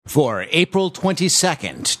For April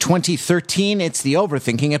 22nd, 2013, it's the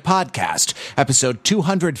Overthinking It podcast, episode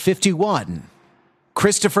 251.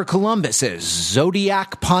 Christopher Columbus's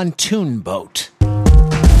Zodiac Pontoon Boat.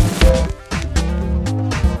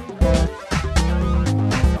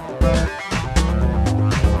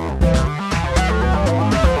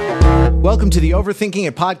 Welcome to the Overthinking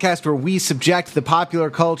It podcast, where we subject the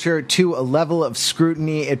popular culture to a level of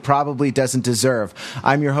scrutiny it probably doesn't deserve.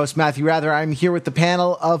 I'm your host, Matthew Rather. I'm here with the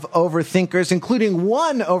panel of overthinkers, including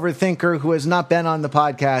one overthinker who has not been on the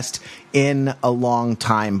podcast in a long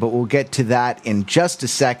time, but we'll get to that in just a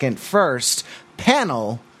second. First,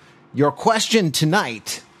 panel, your question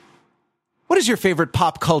tonight: what is your favorite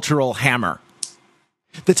pop cultural hammer?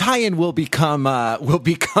 The tie-in will become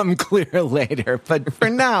clear later, but for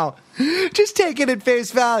now, just take it at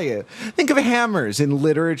face value. Think of hammers in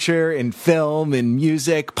literature, in film, in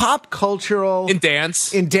music, pop cultural... In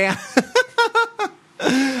dance.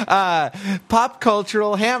 Pop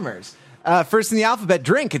cultural hammers. First in the alphabet,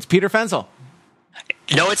 drink. It's Peter Fenzel.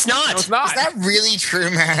 No, it's not. No, it's not. Is that really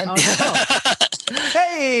true, man? Oh, no.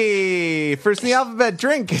 Hey, first in the alphabet,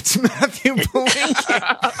 drink. It's Matthew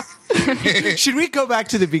Belinkie. Should we go back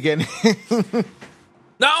to the beginning?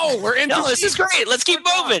 No, we're in. No, this is great. Let's keep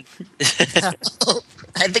moving.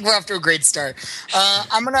 I think we're off to a great start.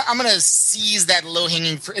 I'm gonna seize that low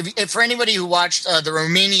hanging fruit. For anybody who watched the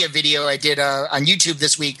Romania video I did on YouTube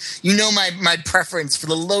this week, you know my preference for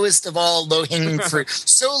the lowest of all low hanging fruit.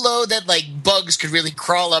 So low that like bugs could really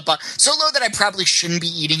crawl up on. So low that I probably shouldn't be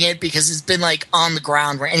eating it because it's been like on the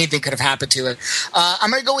ground where anything could have happened to it.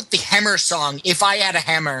 I'm gonna go with the Hammer song, "If I Had a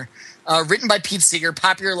Hammer." Written by Pete Seeger,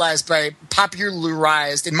 popularized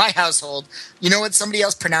in my household. You know what? Somebody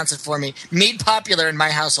else pronounce it for me. Made popular in my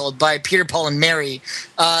household by Peter, Paul, and Mary.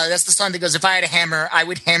 That's the song that goes, "If I had a hammer, I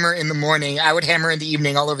would hammer in the morning. I would hammer in the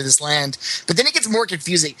evening all over this land." But then it gets more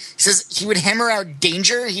confusing. He says he would hammer out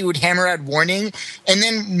danger, he would hammer out warning, and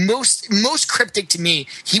then most cryptic to me,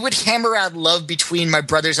 he would hammer out love between my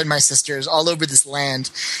brothers and my sisters all over this land.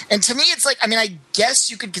 And to me, it's like, I mean, I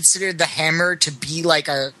guess you could consider the hammer to be like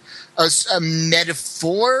a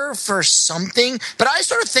metaphor for something, but I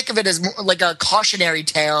sort of think of it as more like a cautionary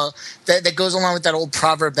tale that goes along with that old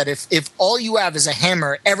proverb that if all you have is a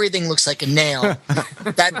hammer, everything looks like a nail.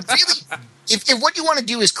 That really, if what you want to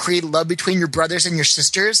do is create love between your brothers and your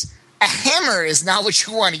sisters, a hammer is not what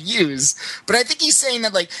you want to use. But I think he's saying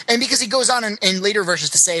that, like, and because he goes on in later verses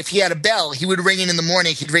to say if he had a bell, he would ring it in the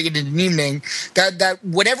morning, he'd ring it in the evening, that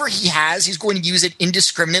whatever he has, he's going to use it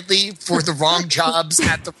indiscriminately for the wrong jobs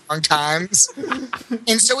at the wrong times.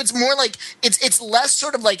 And so it's more like, it's less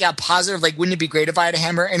sort of like a positive, like, wouldn't it be great if I had a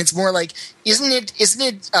hammer? And it's more like, isn't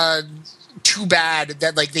it too bad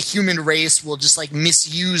that like the human race will just like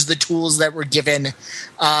misuse the tools that were given.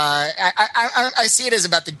 I see it as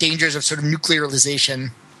about the dangers of sort of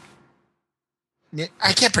nuclearization.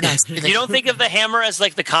 I can't pronounce it. You don't think of the hammer as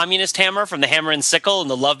like the communist hammer from the Hammer and Sickle and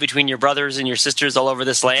the love between your brothers and your sisters all over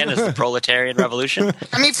this land as the proletarian revolution?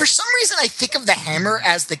 I mean, for some reason, I think of the hammer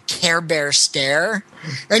as the Care Bear stare.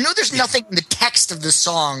 I know there's nothing in the text of the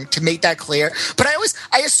song to make that clear, but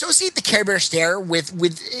I associate the Care Bear stare with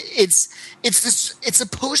it's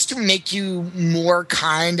supposed to make you more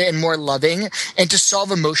kind and more loving and to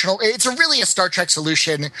solve emotional. It's really a Star Trek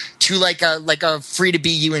solution to like a free to be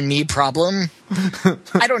you and me problem.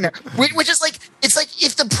 I don't know. Which is like, it's like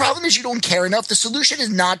if the problem is you don't care enough, the solution is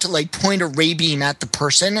not to like point a ray beam at the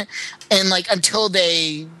person and like until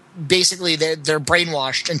they basically they're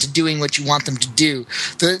brainwashed into doing what you want them to do.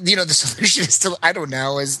 The solution is to, I don't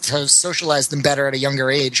know, is to socialize them better at a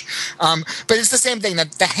younger age. But it's the same thing,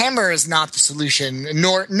 that the hammer is not the solution,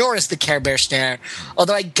 nor is the Care Bear stare.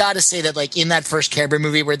 Although I gotta say that like in that first Care Bear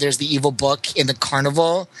movie where there's the evil book in the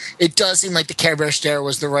carnival, it does seem like the Care Bear stare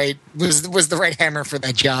was the right hammer for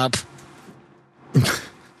that job.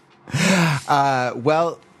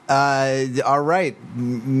 All right,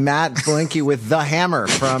 Matt Belinkie with the hammer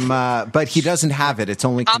from, but he doesn't have it. It's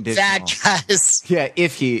only conditional. That, guys. Yeah,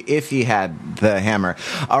 if he had the hammer.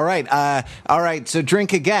 All right. So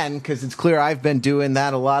drink again because it's clear I've been doing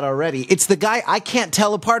that a lot already. It's the guy I can't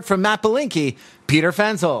tell apart from Matt Belinkie, Peter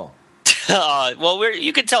Fenzel. Well,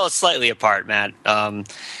 you can tell us slightly apart, Matt.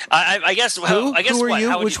 I guess. Who are what?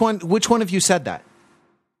 you? Which one of you said that?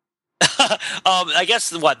 I guess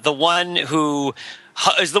the one who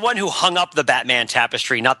is the one who hung up the Batman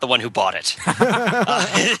tapestry, not the one who bought it.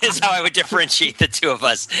 Is how I would differentiate the two of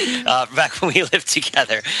us back when we lived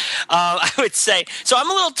together. I would say, so I'm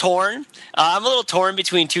a little torn. I'm a little torn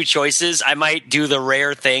between two choices. I might do the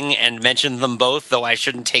rare thing and mention them both, though I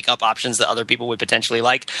shouldn't take up options that other people would potentially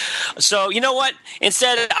like. So you know what?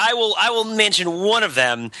 Instead, I will mention one of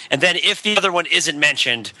them, and then if the other one isn't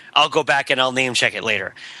mentioned, I'll go back and I'll name check it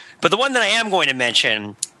later. But the one that I am going to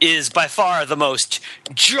mention is by far the most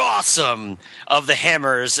jawsome of the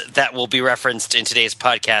hammers that will be referenced in today's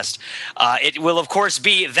podcast. It will, of course,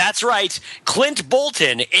 be, that's right, Clint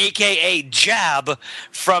Bolton, a.k.a. Jab,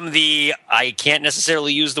 from the, I can't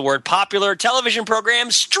necessarily use the word popular, television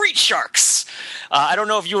program Street Sharks. I don't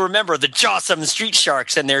know if you remember the jawsome Street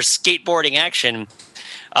Sharks and their skateboarding action.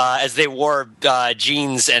 As they wore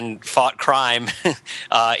jeans and fought crime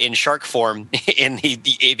in shark form in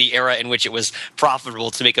the era in which it was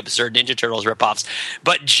profitable to make absurd Ninja Turtles ripoffs.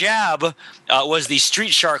 But Jab was the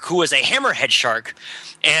street shark who was a hammerhead shark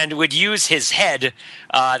and would use his head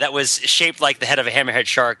that was shaped like the head of a hammerhead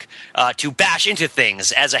shark to bash into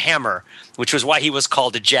things as a hammer, which was why he was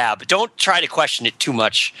called a Jab. Don't try to question it too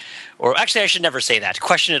much. Or actually, I should never say that.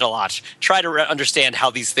 Question it a lot. Try to understand how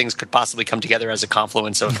these things could possibly come together as a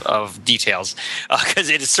confluence of details, because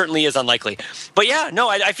it certainly is unlikely. But yeah, no,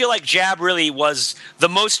 I feel like Jab really was the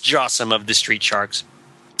most jawsome of the street sharks.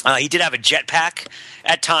 He did have a jetpack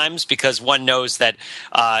at times because one knows that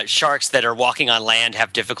sharks that are walking on land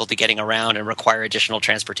have difficulty getting around and require additional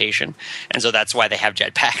transportation. And so that's why they have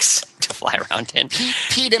jetpacks to fly around in.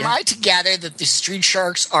 Pete, am I to gather that the street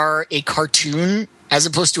sharks are a cartoon as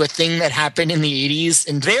opposed to a thing that happened in the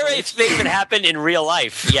 80s? They're a thing that happened in real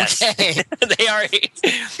life, yes. Okay. They are.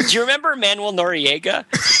 Do you remember Manuel Noriega?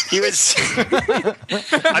 He was...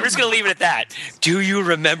 I'm just going to leave it at that. Do you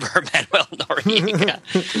remember Manuel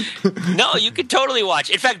Noriega? No, you could totally watch.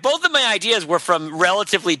 In fact, both of my ideas were from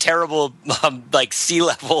relatively terrible, like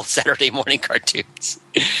C-level Saturday morning cartoons.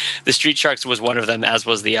 The Street Sharks was one of them, as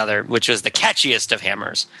was the other, which was the catchiest of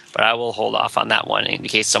hammers. But I will hold off on that one in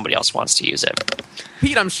case somebody else wants to use it.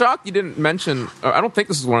 Pete, I'm shocked you didn't mention. I don't think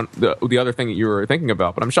this is the other thing that you were thinking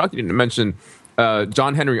about, but I'm shocked you didn't mention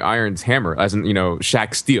John Henry Irons' hammer, as in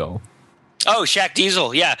Shaq Steel. Oh, Shaq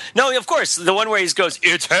Diesel, yeah. No, of course. The one where he goes,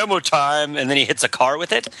 it's hammer time, and then he hits a car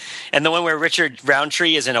with it. And the one where Richard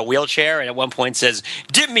Roundtree is in a wheelchair and at one point says,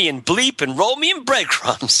 dip me in bleep and roll me in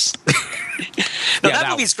breadcrumbs. That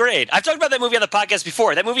movie's great. I've talked about that movie on the podcast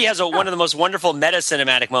before. That movie has one of the most wonderful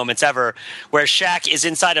meta-cinematic moments ever, where Shaq is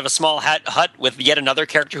inside of a small hut with yet another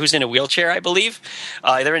character who's in a wheelchair, I believe.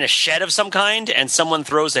 They're in a shed of some kind, and someone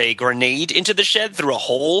throws a grenade into the shed through a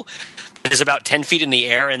hole that is about 10 feet in the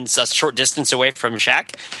air and a short distance away from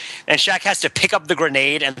Shaq. And Shaq has to pick up the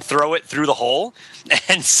grenade and throw it through the hole.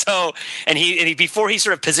 And so, he before he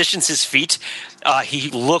sort of positions his feet,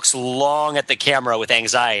 he looks long at the camera with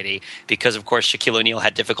anxiety because, of course, Shaquille O'Neal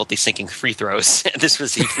had difficulty sinking free throws. This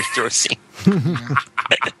was the free throw scene.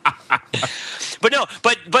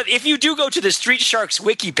 But if you do go to the Street Sharks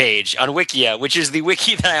wiki page on Wikia, which is the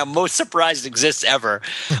wiki that I am most surprised exists ever,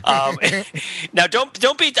 now don't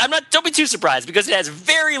be too surprised because it has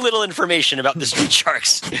very little information about the Street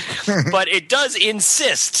Sharks, but it does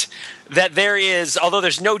insist that there is, although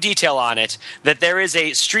there's no detail on it, that there is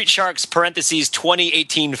a Street Sharks (parentheses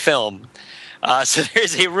 2018) film. So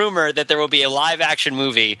there's a rumor that there will be a live-action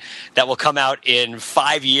movie that will come out in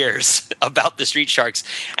 5 years about the Street Sharks.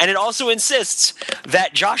 And it also insists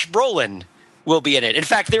that Josh Brolin will be in it. In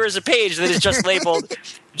fact, there is a page that is just labeled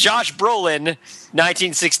Josh Brolin,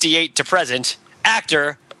 1968 to present,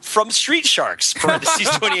 actor from Street Sharks, parentheses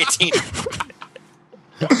 2018.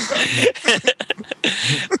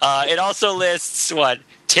 It also lists,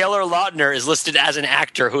 Taylor Lautner is listed as an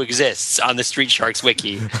actor who exists on the Street Sharks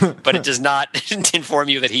wiki, but it does not inform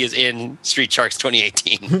you that he is in Street Sharks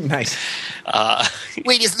 2018. Nice.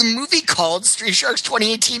 Wait, is the movie called Street Sharks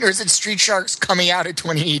 2018, or is it Street Sharks coming out in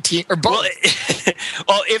 2018, or both?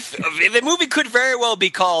 Well, if the movie could very well be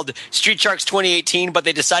called Street Sharks 2018, but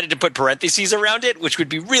they decided to put parentheses around it, which would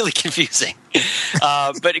be really confusing.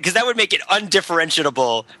 But because that would make it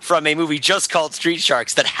undifferentiable from a movie just called Street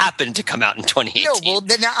Sharks that happened to come out in 2018. No, well,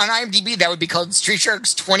 then on IMDb that would be called Street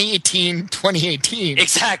Sharks 2018.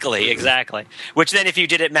 Exactly. Which then, if you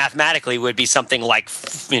did it mathematically, would be something like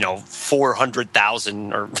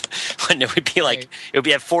 400,000, or it would be like it would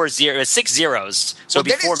be at 6 zeros, so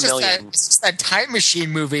it'd be 4 million. It's just that time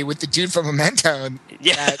machine movie with the dude from Memento.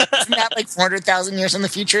 Yeah, isn't that like 400,000 years in the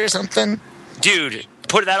future or something? Dude,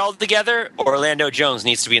 put that all together, Orlando Jones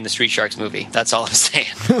needs to be in the Street Sharks movie. That's all I'm saying.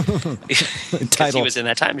 Because he was in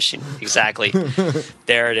that time machine. Exactly.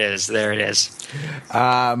 There it is.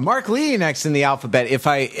 Mark Lee next in the alphabet. If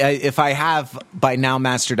I have by now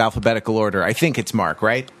mastered alphabetical order, I think it's Mark,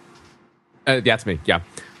 right? Yeah, it's me. Yeah.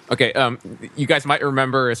 Okay, you guys might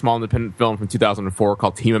remember a small independent film from 2004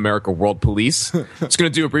 called Team America World Police. I'm just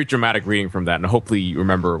going to do a brief dramatic reading from that, and hopefully you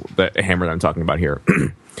remember the hammer that I'm talking about here.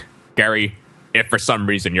 Gary, if for some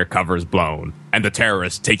reason your cover is blown and the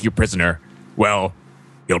terrorists take you prisoner, well,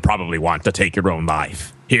 you'll probably want to take your own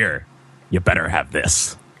life. Here, you better have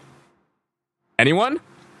this. Anyone?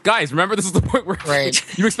 Guys, remember this is the point where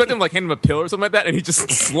you expect him to hand him a pill or something like that, and he just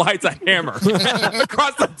slides a hammer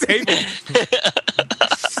across the table.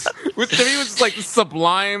 Which to me was like the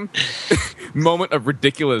sublime moment of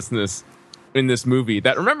ridiculousness in this movie.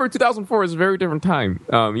 That, remember, 2004 is a very different time.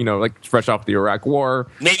 Like fresh off the Iraq War.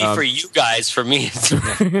 Maybe for you guys, for me,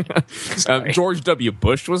 George W.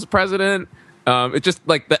 Bush was president. It just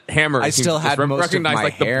like the hammer. I still had most of my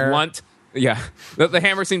hair. The blunt. Yeah, the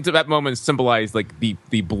hammer seemed to that moment symbolize like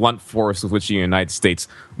the blunt force with which the United States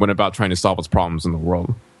went about trying to solve its problems in the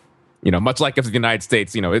world. Much like if the United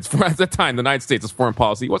States, it's at the time the United States' foreign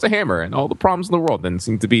policy was a hammer, and all the problems in the world then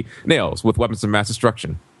seemed to be nails with weapons of mass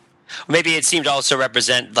destruction. Maybe it seemed to also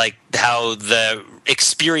represent like how the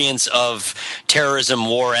experience of terrorism,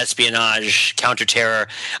 war, espionage, counterterror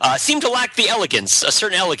seemed to lack the elegance, a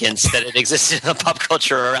certain elegance that had existed in the pop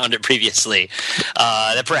culture around it previously,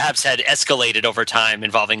 that perhaps had escalated over time,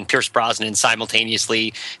 involving Pierce Brosnan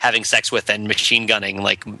simultaneously having sex with and machine gunning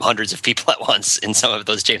like hundreds of people at once in some of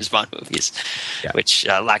those James Bond movies, which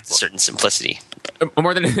lacked a certain simplicity.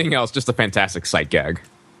 More than anything else, just a fantastic sight gag.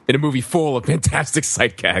 In a movie full of fantastic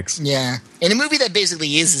sight gags. Yeah. In a movie that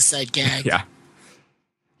basically is a sight gag. Yeah.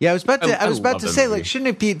 Yeah, I was about to say, like, shouldn't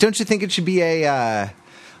it be, don't you think it should be a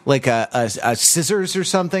scissors or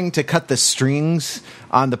something to cut the strings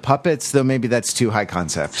on the puppets, though maybe that's too high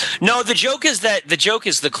concept. No, the joke is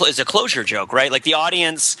a closure joke, right? Like the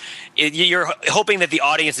audience, you're hoping that the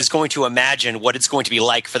audience is going to imagine what it's going to be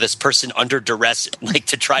like for this person under duress, like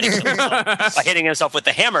to try to kill himself by hitting himself with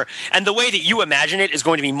the hammer. And the way that you imagine it is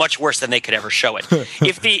going to be much worse than they could ever show it.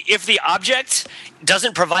 If the object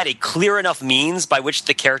doesn't provide a clear enough means by which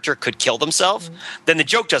the character could kill themselves, then the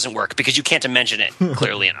joke doesn't work because you can't imagine it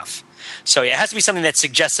clearly enough. So it has to be something that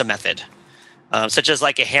suggests a method, such as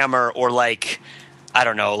like a hammer or like, I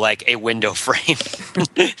don't know, like a window frame.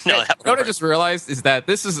 What I just realized is that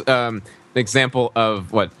this is an example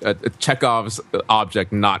of what Chekhov's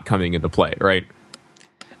object not coming into play, right?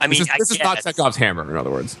 I mean, this is not Chekhov's hammer, in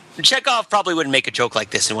other words. Chekhov probably wouldn't make a joke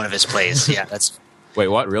like this in one of his plays. Yeah, that's. Wait,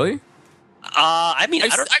 what? Really? I mean,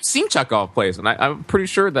 I've seen Chekhov plays, and I'm pretty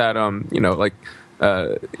sure that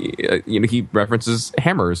he references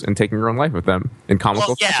hammers and taking your own life with them in comical.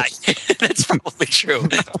 Well, yeah, that's probably true,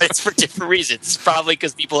 but it's for different reasons. Probably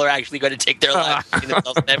because people are actually going to take their lives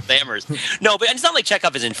with hammers. No, but it's not like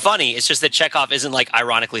Chekhov isn't funny. It's just that Chekhov isn't like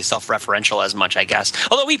ironically self-referential as much, I guess.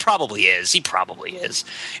 Although he probably is.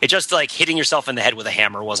 It's just like hitting yourself in the head with a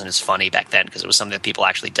hammer wasn't as funny back then because it was something that people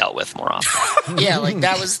actually dealt with more often. Yeah, like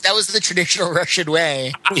that was the traditional Russian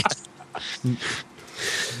way.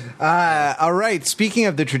 All right. Speaking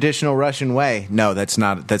of the traditional Russian way, no, that's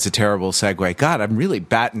not. That's a terrible segue. God, I'm really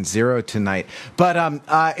batting zero tonight. But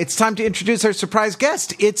it's time to introduce our surprise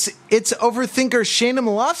guest. It's Overthinker Shayna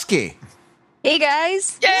Malofsky. Hey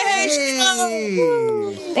guys!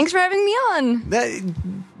 Yay! Thanks for having me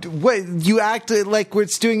on. What you act like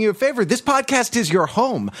it's doing you a favor. This podcast is your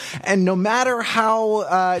home, and no matter how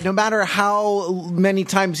many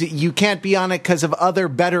times you can't be on it because of other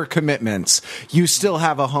better commitments, you still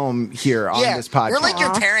have a home here on this podcast. We're like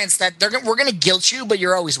your parents that we're going to guilt you, but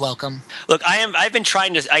you're always welcome. Look,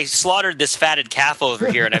 I slaughtered this fatted calf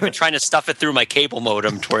over here, and I've been trying to stuff it through my cable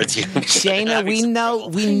modem towards you. Shayna, we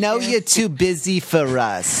know you're too busy for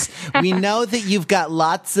us. We know that you've got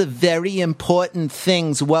lots of very important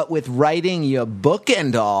things. What with writing your book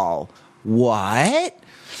and all. What?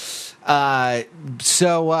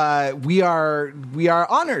 So we are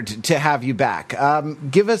honored to have you back.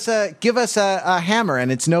 Give us a hammer,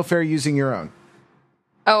 and it's no fair using your own.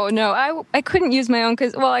 Oh no, I couldn't use my own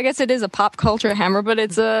because, well, I guess it is a pop culture hammer, but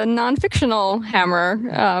it's a non-fictional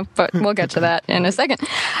hammer. But we'll get to that in a second.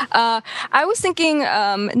 I was thinking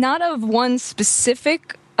not of one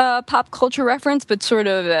specific pop culture reference, but sort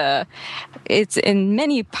of it's in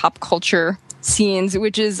many pop culture scenes,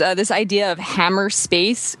 which is this idea of hammer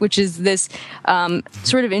space, which is this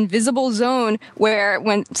sort of invisible zone where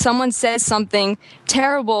when someone says something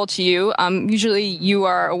terrible to you, usually you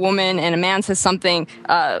are a woman and a man says something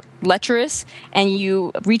lecherous, and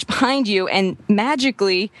you reach behind you and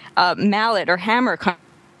magically mallet or hammer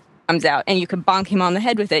comes out, and you can bonk him on the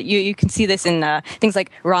head with it. You can see this in things like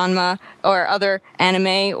Ranma or other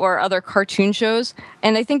anime or other cartoon shows.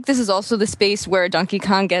 And I think this is also the space where Donkey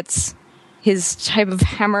Kong gets his type of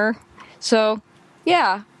hammer. So,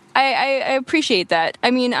 yeah, I appreciate that.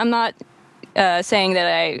 I mean, I'm not saying that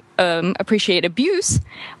I appreciate abuse,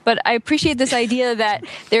 but I appreciate this idea that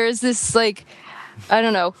there is this, like, I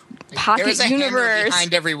don't know, pocket There's a universe hammer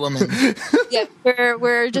behind every woman. yeah,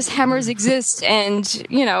 where just hammers exist, and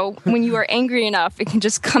you know, when you are angry enough, it can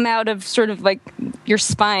just come out of sort of like your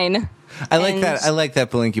spine. I like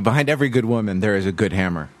that, Belinky. Behind every good woman, there is a good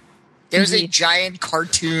hammer. There's a giant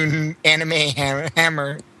cartoon anime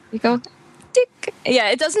hammer. You go, tick. Yeah,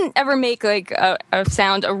 it doesn't ever make like a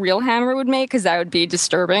sound a real hammer would make, because that would be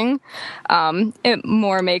disturbing. It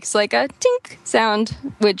more makes like a tink sound,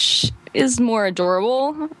 which is more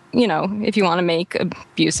adorable, you know, if you want to make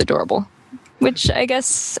abuse adorable, which I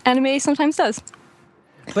guess anime sometimes does.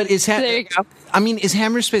 But is there you go. I mean, is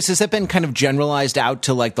hammer space, has that been kind of generalized out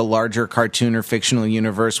to like the larger cartoon or fictional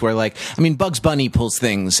universe where, like, I mean, Bugs Bunny pulls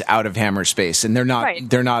things out of hammer space, and they're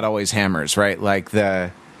not always hammers, right? Like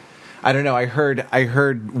I don't know. I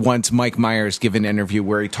heard once Mike Myers give an interview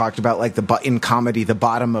where he talked about like in comedy, the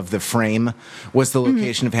bottom of the frame was the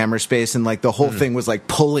location of hammer space, and like the whole thing was like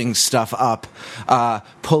pulling stuff up,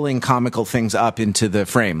 pulling comical things up into the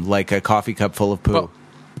frame, like a coffee cup full of poo. Well,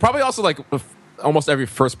 probably also like almost every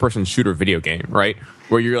first-person shooter video game, right?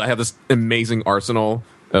 Where you have this amazing arsenal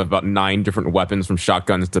of about 9 different weapons, from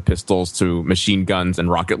shotguns to pistols to machine guns and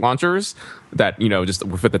rocket launchers, that, you know, just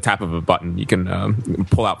with the tap of a button, you can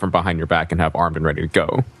pull out from behind your back and have armed and ready to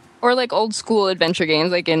go. Or like old school adventure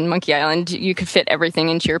games, like in Monkey Island, you could fit everything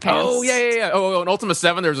into your pants. Oh, yeah. Oh, in Ultima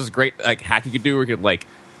 7, there's this great like hack you could do where you could like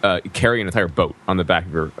carry an entire boat on the back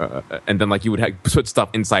of your, and then like you would put stuff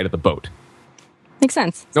inside of the boat. Makes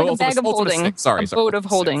sense. It's No, like a bag of Ultima holding. 6. Sorry, a boat of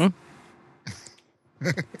holding.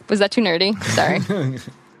 Was that too nerdy? Sorry.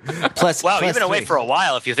 Plus, Wow, plus you've been away 3. for a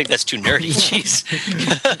while if you think that's too nerdy.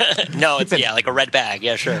 Jeez. No, it's, like a red bag.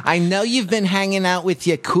 Yeah, sure. I know you've been hanging out with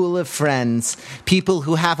your cooler friends, people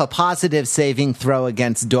who have a positive saving throw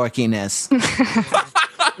against dorkiness.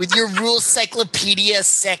 With your Rule Cyclopedia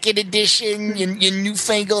second edition, your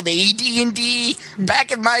newfangled AD&D.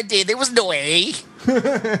 Back in my day, there was no A.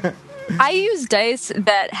 I use dice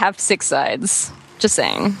that have 6 sides. Just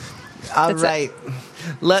saying. All That's right.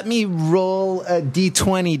 Let me roll a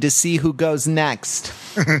d20 to see who goes next.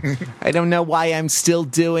 I don't know why I'm still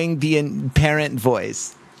doing the parent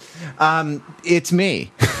voice. It's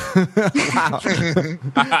me. Wow.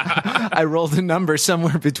 I rolled a number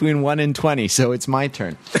somewhere between 1 and 20, so it's my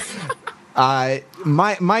turn.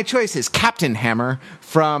 My choice is Captain Hammer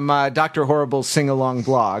from Dr. Horrible's Sing-Along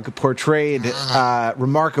blog, portrayed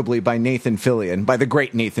remarkably by Nathan Fillion, by the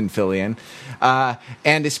great Nathan Fillion,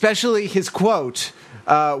 and especially his quote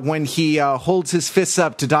when he holds his fists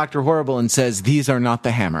up to Dr. Horrible and says, "These are not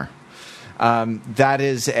the hammer." That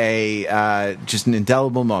is just an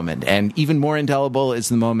indelible moment, and even more indelible is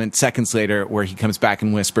the moment seconds later where he comes back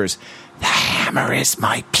and whispers, "The hammer is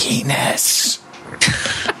my penis."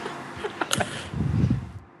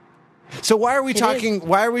 So why are we talking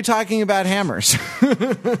about hammers?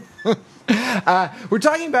 We're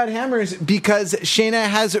talking about hammers because Shayna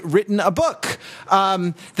has written a book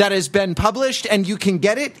that has been published, and you can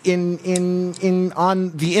get it in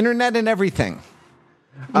on the internet and everything.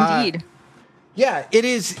 Indeed. Yeah, it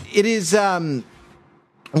is.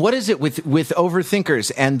 What is it with overthinkers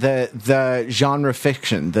and the genre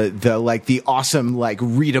fiction, the awesome, like,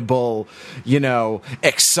 readable,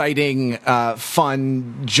 exciting,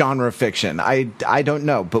 fun genre fiction? I don't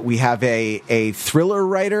know, but we have a thriller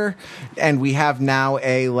writer, and we have now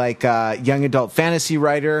a young adult fantasy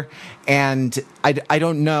writer, and I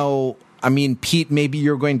don't know. I mean, Pete, maybe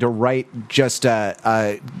you're going to write just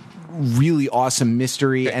a really awesome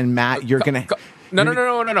mystery, okay. And Matt, you're gonna. No.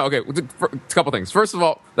 Okay, a couple things. First of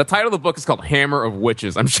all, the title of the book is called Hammer of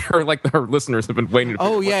Witches. I'm sure our listeners have been waiting to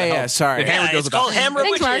figure out what the hell sorry. the Hammer Yeah, goes it's about. called Hammer of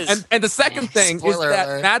Thanks, Mark. Witches. And the second thing is Spoiler that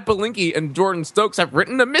alert. Matt Belinky and Jordan Stokes have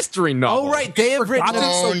written a mystery novel. Oh, right, they have written.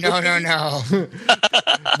 Oh, no.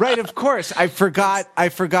 Right, of course. I forgot,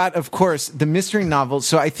 of course, the mystery novel.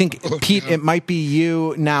 So I think, Pete, it might be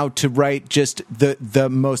you now to write just the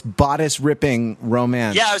most bodice-ripping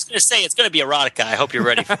romance. Yeah, I was going to say, it's going to be erotica. I hope you're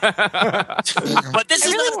ready for it. But this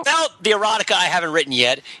is not about the erotica I haven't written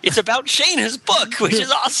yet. It's about Shayna's book, which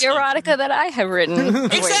is awesome. The erotica that I have written.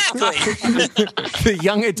 Exactly. The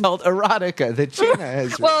young adult erotica that Shayna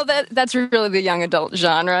has. Well, that's really the young adult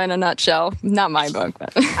genre in a nutshell. Not my book,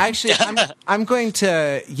 but Actually, I'm going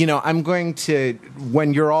to,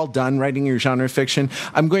 when you're all done writing your genre fiction,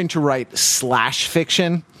 I'm going to write slash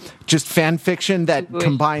fiction, just fan fiction that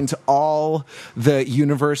combines all the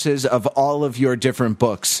universes of all of your different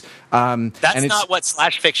books. That's not what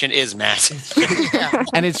slash fiction is, Matt.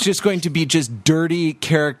 And it's just going to be just dirty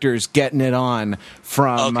characters getting it on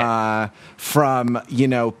from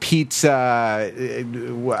Pete's.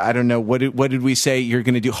 I don't know what did we say? You're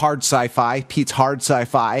going to do hard sci-fi. Pete's hard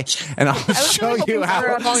sci-fi, and I'll show you how.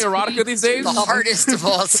 We're calling erotica these days. The hardest of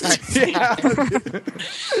all sci-fi.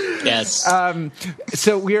 Yes.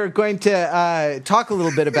 So we are going to talk a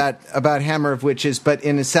little bit about Hammer of Witches, but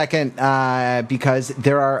in a second, because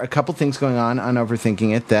there are a couple things going on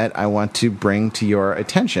Overthinking It that I want to bring to your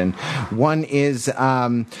attention. One is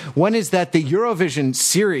that the Eurovision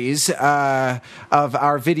series of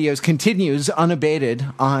our videos continues unabated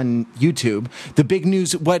on YouTube. The big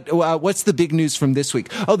news. What's the big news from this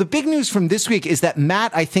week? Oh, the big news from this week is that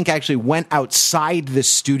Matt, I think, actually went outside the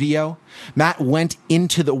studio. Matt went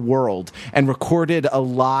into the world and recorded a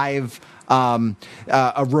live, a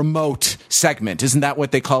remote segment. Isn't that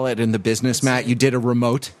what they call it in the business, Matt? You did a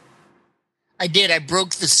remote? I did. I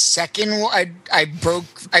broke the second one. I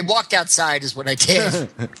walked outside is what I did.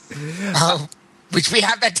 Which we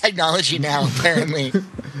have that technology now, apparently.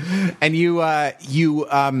 And you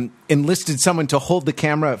enlisted someone to hold the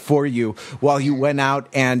camera for you while you went out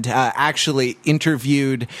and actually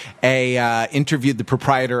interviewed the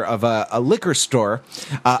proprietor of a liquor store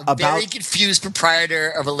a very confused proprietor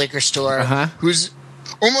of a liquor store who's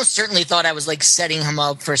almost certainly thought I was like setting him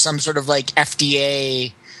up for some sort of like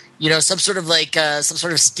FDA, some sort of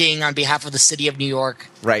sting on behalf of the city of New York,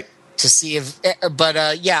 right? To see if, but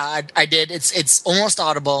I did. It's almost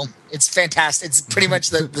audible. It's fantastic. It's pretty much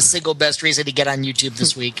the single best reason to get on YouTube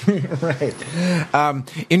this week. Right.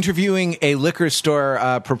 Interviewing a liquor store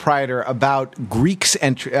proprietor about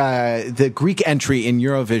the Greek entry in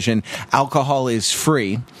Eurovision, alcohol is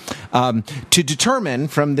free, to determine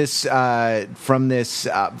from this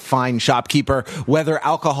fine shopkeeper whether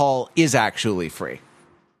alcohol is actually free.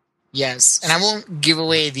 Yes, and I won't give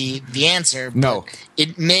away the answer. But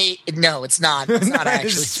no, it's not. It's not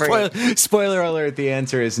actually free. Spoiler alert: the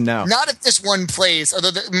answer is no. Not if this one plays.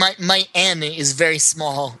 Although my N is very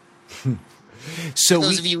small. So for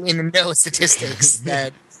those of you in the know statistics,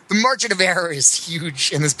 that the margin of error is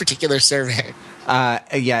huge in this particular survey.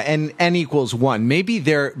 And N equals 1. Maybe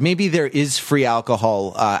there is free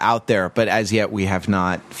alcohol out there, but as yet we have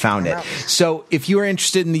not found it. So if you are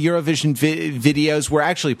interested in the Eurovision videos, we're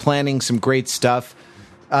actually planning some great stuff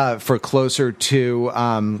for closer to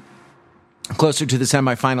the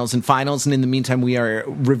semifinals and finals. And in the meantime, we are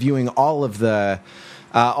reviewing all of the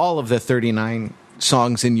 39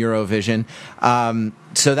 songs in Eurovision.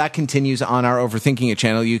 So that continues on our Overthinking It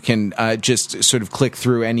channel. You can just sort of click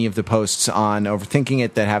through any of the posts on Overthinking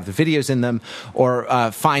It that have the videos in them, or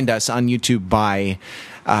find us on YouTube by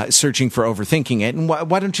searching for Overthinking It. And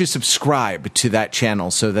why don't you subscribe to that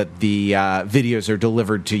channel so that the videos are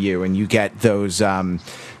delivered to you and you get those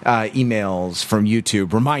emails from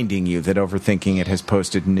YouTube reminding you that Overthinking It has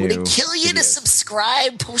posted new Would it kill you videos. To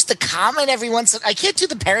subscribe, post a comment every once in a while? I can't do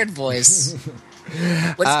the parent voice.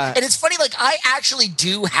 And it's funny, like, I actually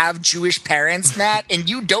do have Jewish parents, Matt, and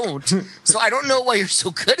you don't. So I don't know why you're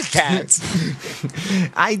so good at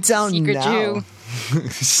that. I don't Secret know. Jew.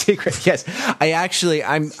 Secret, yes.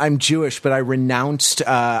 I'm Jewish, but I renounced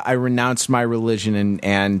my religion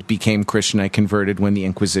and became Christian. I converted when the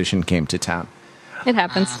Inquisition came to town. It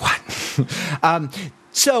happens.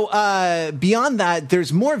 So beyond that,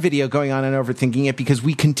 there's more video going on Overthinking It because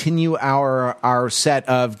we continue our set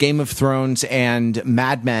of Game of Thrones and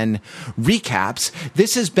Mad Men recaps.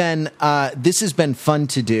 This has been fun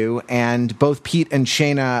to do, and both Pete and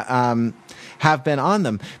Shayna have been on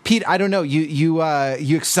them. Pete, I don't know, you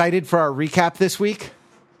excited for our recap this week?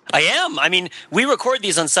 I am. I mean, we record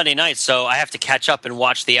these on Sunday nights, so I have to catch up and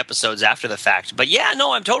watch the episodes after the fact. But yeah,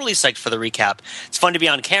 no, I'm totally psyched for the recap. It's fun to be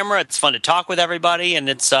on camera. It's fun to talk with everybody. And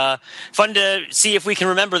it's fun to see if we can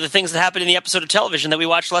remember the things that happened in the episode of television that we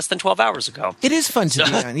watched less than 12 hours ago. It is fun to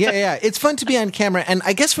be on. Yeah. It's fun to be on camera. And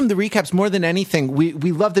I guess from the recaps, more than anything,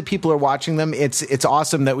 we love that people are watching them. It's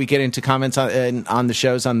awesome that we get into comments on the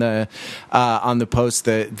shows, on the posts.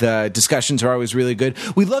 The discussions are always really good.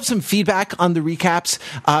 We love some feedback on the recaps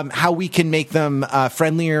how we can make them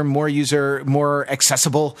friendlier, more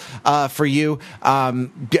accessible for you.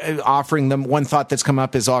 Offering them, one thought that's come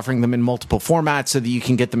up is offering them in multiple formats so that you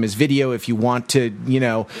can get them as video if you want to,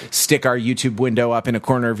 stick our YouTube window up in a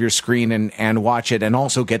corner of your screen and watch it, and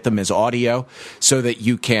also get them as audio so that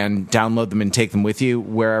you can download them and take them with you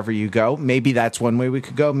wherever you go. Maybe that's one way we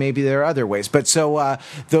could go. Maybe there are other ways. But so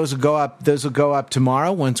those will go up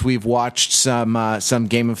tomorrow once we've watched some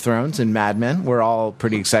Game of Thrones and Mad Men. We're all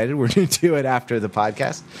pretty excited. We're going to do it after the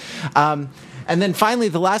podcast. And then finally,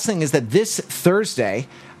 the last thing is that this Thursday,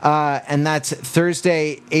 and that's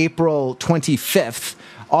Thursday, April 25th,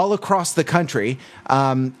 all across the country,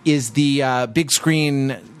 is the big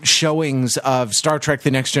screen showings of Star Trek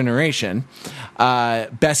The Next Generation,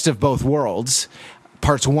 Best of Both Worlds,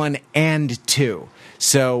 parts 1 and 2.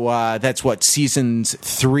 So that's seasons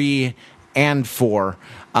 3 and 4.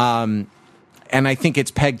 And I think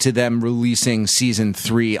it's pegged to them releasing season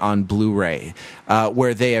 3 on Blu-ray,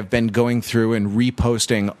 where they have been going through and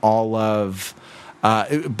reposting all of,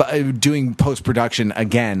 doing post-production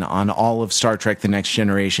again on all of Star Trek The Next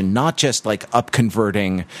Generation, not just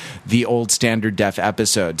up-converting the old standard def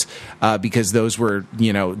episodes, because those were,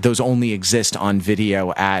 those only exist on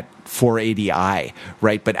video at 480i,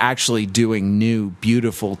 right? But actually doing new,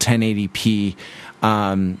 beautiful 1080p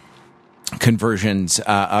conversions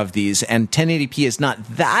of these, and 1080p is not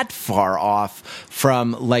that far off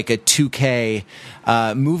from a 2K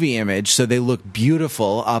movie image, so they look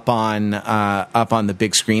beautiful up on the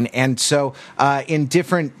big screen. And so in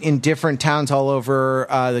different towns all over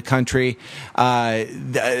the country,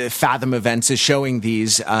 Fathom Events is showing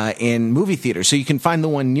these in movie theaters, so you can find the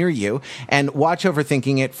one near you and watch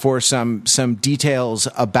Overthinking It for some details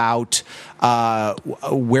about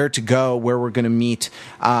where to go, where we're going to meet,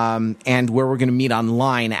 and where we're going to meet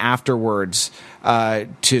online afterwards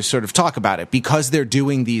to sort of talk about it. Because they're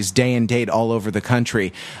doing these day and date all over the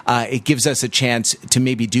country, it gives us a chance to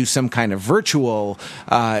maybe do some kind of virtual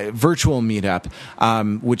meetup,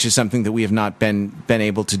 which is something that we have not been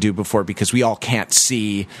able to do before because we all can't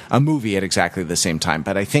see a movie at exactly the same time.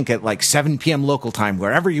 But I think at 7 p.m. local time,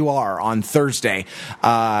 wherever you are on Thursday,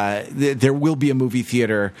 there will be a movie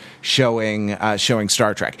theater showing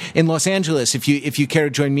Star Trek in Los Angeles. If you care to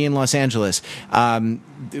join me in Los Angeles,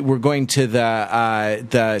 we're going to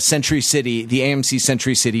the Century City, the AMC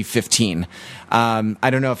Century City 15. I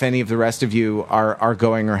don't know if any of the rest of you are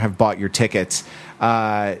going or have bought your tickets.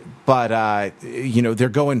 But they're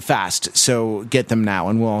going fast, so get them now,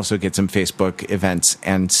 and we'll also get some Facebook events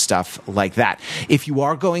and stuff like that. If you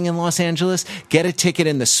are going in Los Angeles, get a ticket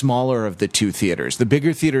in the smaller of the two theaters. The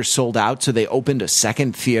bigger theater sold out, so they opened a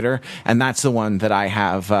second theater, and that's the one that I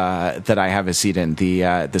have a seat in,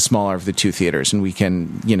 the smaller of the two theaters, and we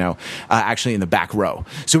can actually in the back row,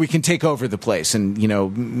 so we can take over the place and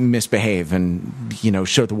misbehave and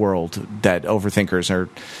show the world that overthinkers are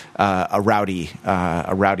a rowdy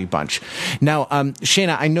bunch. Now,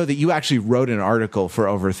 Shayna, I know that you actually wrote an article for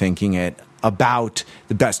Overthinking It about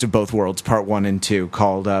the Best of Both Worlds, Part 1 and 2,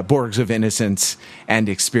 called Borgs of Innocence and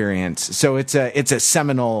Experience. So it's a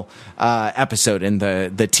seminal episode in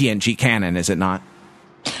the TNG canon, is it not?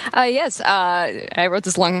 Yes, I wrote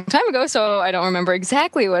this a long time ago, so I don't remember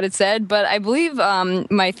exactly what it said, but I believe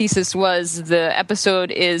my thesis was the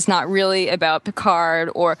episode is not really about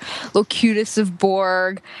Picard or Locutus of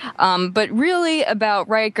Borg, but really about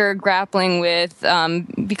Riker grappling with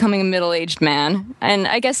becoming a middle-aged man. And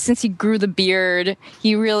I guess since he grew the beard,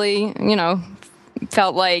 he really,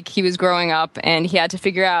 felt like he was growing up, and he had to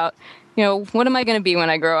figure out, what am I going to be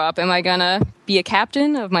when I grow up? Am I going to be a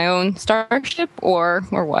captain of my own starship or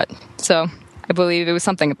what? So I believe it was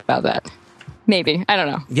something about that. Maybe. I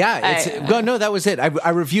don't know. Yeah. No, that was it. I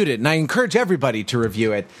reviewed it, and I encourage everybody to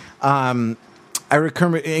review it. I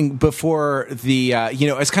recommend before the,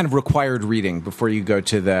 it's kind of required reading before you go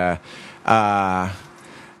to the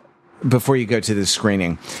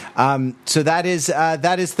screening. So that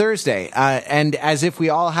is Thursday. And as if we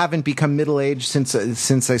all haven't become middle-aged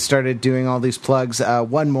since I started doing all these plugs,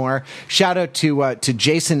 one more shout out to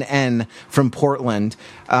Jason N from Portland,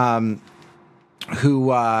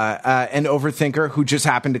 who an overthinker who just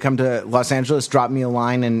happened to come to Los Angeles, dropped me a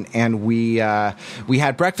line, and we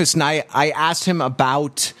had breakfast, and I asked him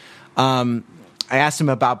about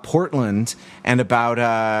Portland and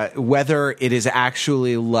about whether it is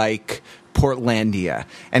actually like Portlandia.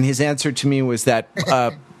 And his answer to me was that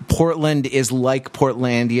Portland is like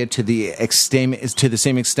Portlandia to the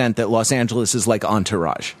same extent that Los Angeles is like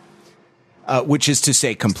Entourage, which is to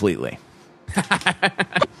say completely.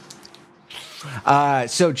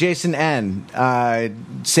 So Jason N.,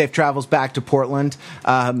 safe travels back to Portland.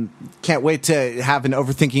 Can't wait to have an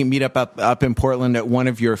Overthinking meetup up in Portland at one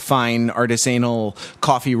of your fine artisanal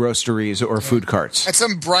coffee roasteries or food carts. At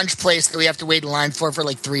some brunch place that we have to wait in line for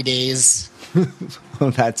like 3 days.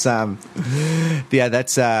 That's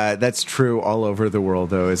that's true all over the world,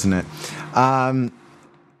 though, isn't it?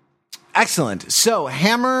 Excellent. So,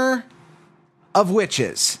 Hammer of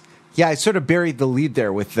Witches. Yeah, I sort of buried the lead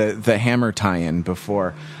there with the Hammer tie-in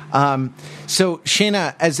before. So,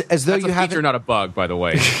 Shayna, as though That's you have feature, not a bug, by the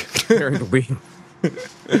way. Bury the lead.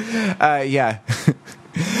 Yeah.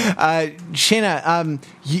 Shayna,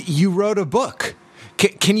 you wrote a book.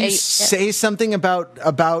 Can you say something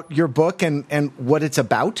about your book and what it's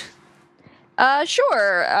about?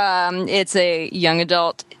 Sure. It's a young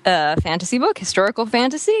adult fantasy book, historical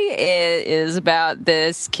fantasy. It is about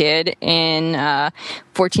this kid in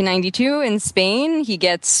 1492 in Spain. He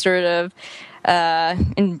gets sort of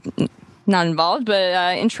not involved,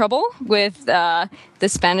 but in trouble with the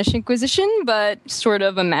Spanish Inquisition, but sort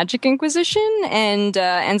of a magic Inquisition, and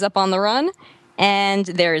ends up on the run. And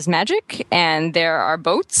there is magic, and there are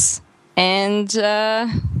boats, and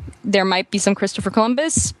there might be some Christopher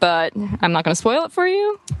Columbus, but I'm not going to spoil it for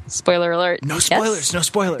you. Spoiler alert. No spoilers, no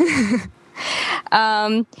spoilers.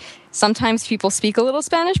 Sometimes people speak a little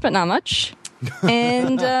Spanish, but not much.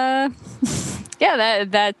 And yeah,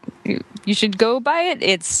 that you should go buy it.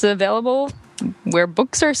 It's available where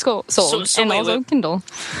books are sold, and wait, also Kindle.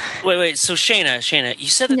 Wait. So Shayna, you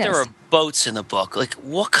said that there were boats in the book. Like,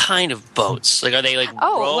 what kind of boats? Like, are they like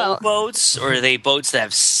boats, or are they boats that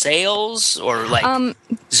have sails, or like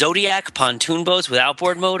Zodiac pontoon boats with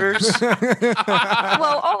outboard motors?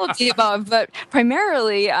 Well, all of the above, but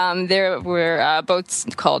primarily there were boats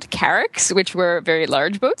called carracks, which were very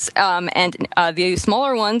large boats, and the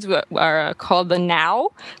smaller ones are called the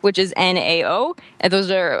nao, which is NAO, and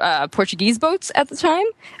those are Portuguese boats at the time.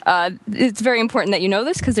 It's very important that you know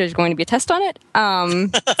this because there's going to be a test on it.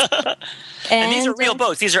 And these are real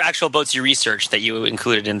boats. These are actual boats you researched that you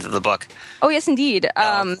included into the book. Oh, yes, indeed.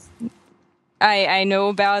 I know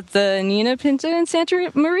about the Nina Pinta and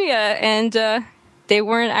Santa Maria, and they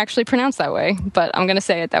weren't actually pronounced that way, but I'm going to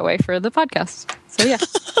say it that way for the podcast. So, yeah.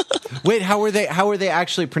 Wait, how are they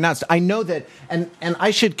actually pronounced? I know that, and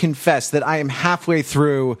I should confess that I am halfway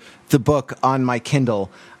through the book on my Kindle.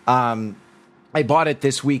 I bought it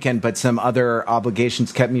this weekend, but some other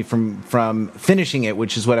obligations kept me from finishing it,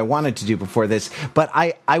 which is what I wanted to do before this. But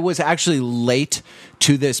I was actually late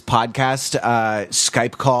to this podcast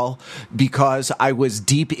Skype call because I was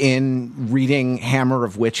deep in reading Hammer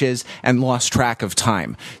of Witches and lost track of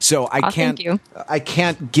time. So I can't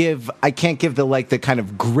give the kind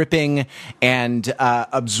of gripping and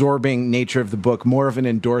absorbing nature of the book more of an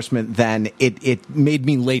endorsement than it made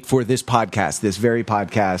me late for this podcast, this very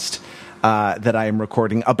podcast that I am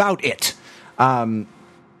recording about it.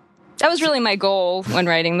 That was really my goal when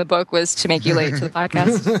writing the book, was to make you late to the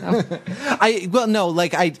podcast. So.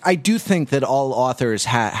 I do think that all authors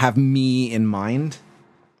have me in mind.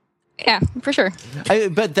 Yeah, for sure.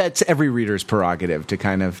 But that's every reader's prerogative to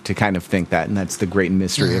kind of think that, and that's the great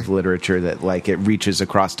mystery of literature, that like it reaches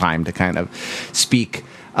across time to kind of speak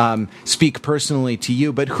personally to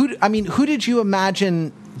you. But who did you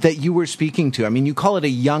imagine that you were speaking to? I mean, you call it a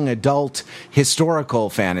young adult historical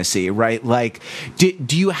fantasy, right? Like,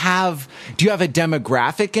 do you have a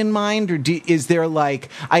demographic in mind, or is there like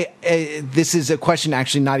this is a question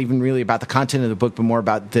actually not even really about the content of the book, but more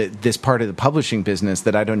about this part of the publishing business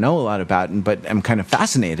that I don't know a lot about, but I'm kind of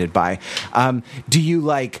fascinated by. Do you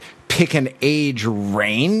like pick an age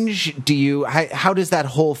range? How does that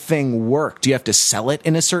whole thing work? Do you have to sell it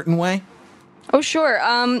in a certain way? Oh, sure.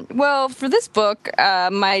 Well, for this book,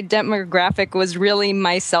 my demographic was really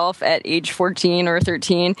myself at age 14 or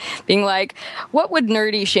 13, being like, what would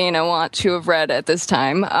nerdy Shayna want to have read at this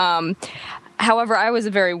time? However, I was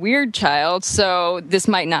a very weird child, so this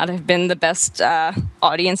might not have been the best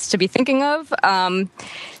audience to be thinking of.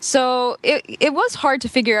 So it was hard to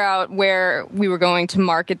figure out where we were going to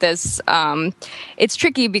market this. It's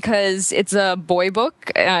tricky because it's a boy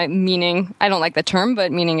book, meaning, I don't like the term,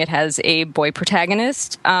 but meaning it has a boy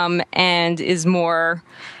protagonist, and is more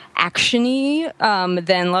action-y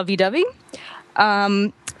than lovey-dovey.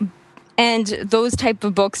 And those type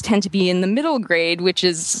of books tend to be in the middle grade, which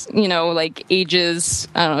is, like ages,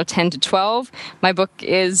 10 to 12. My book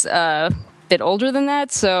is a bit older than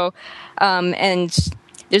that. So, and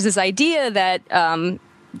there's this idea that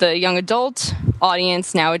the young adult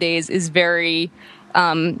audience nowadays is very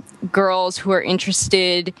girls who are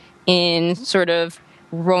interested in sort of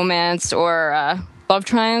romance or love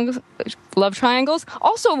triangles.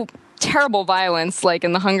 Also, terrible violence, like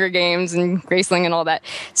in the Hunger Games and Graceling and all that.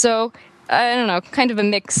 So I don't know, kind of a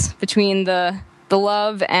mix between the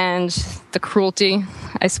love and the cruelty,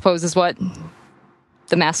 I suppose, is what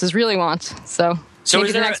the masses really want. So maybe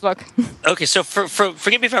is the there next book. Okay, so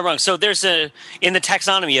forgive me if I'm wrong. So in the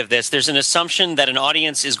taxonomy of this, there's an assumption that an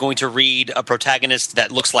audience is going to read a protagonist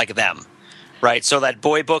that looks like them. Right, so that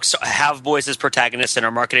boy books have boys as protagonists and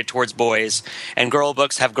are marketed towards boys, and girl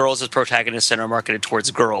books have girls as protagonists and are marketed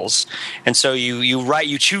towards girls. And so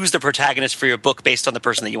you choose the protagonist for your book based on the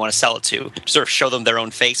person that you want to sell it to sort of show them their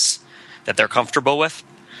own face that they're comfortable with.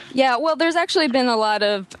 Yeah, well, there's actually been a lot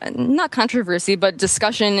of, not controversy, but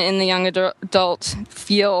discussion in the young adult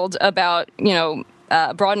field about,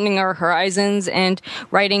 broadening our horizons and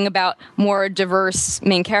writing about more diverse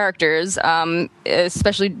main characters,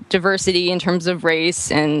 especially diversity in terms of race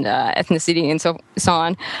and ethnicity and so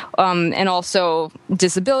on, and also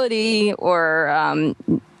disability or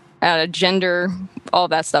gender, all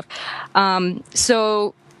that stuff.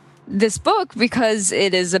 So this book, because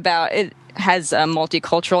it has a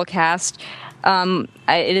multicultural cast,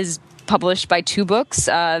 it is published by two books.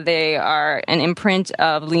 They are an imprint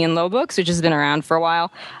of Lee and Low Books, which has been around for a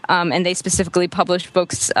while, and they specifically publish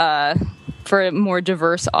books for a more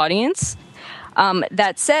diverse audience.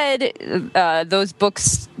 That said, those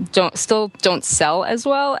books still don't sell as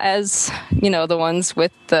well as the ones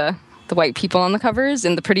with the white people on the covers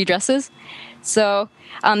and the pretty dresses. So,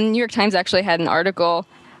 New York Times actually had an article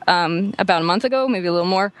about a month ago, maybe a little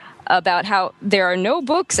more, about how there are no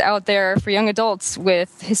books out there for young adults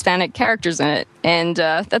with Hispanic characters in it. And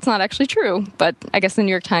that's not actually true. But I guess the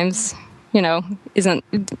New York Times, isn't,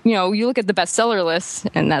 you look at the bestseller list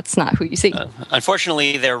and that's not who you see.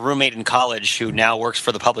 Unfortunately, their roommate in college who now works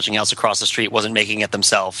for the publishing house across the street wasn't making it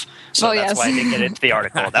themselves. So that's why I didn't get into the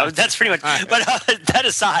article. That's pretty much, but that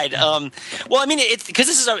aside, because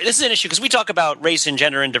this is an issue because we talk about race and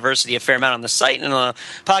gender and diversity a fair amount on the site and on the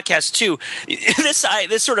podcast too.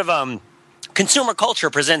 This sort of consumer culture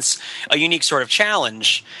presents a unique sort of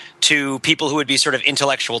challenge to people who would be sort of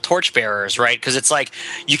intellectual torchbearers, right? Because it's like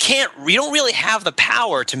you don't really have the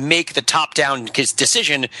power to make the top-down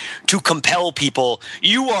decision to compel people.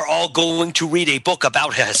 You are all going to read a book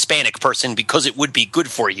about a Hispanic person because it would be good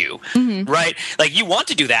for you, right? Like you want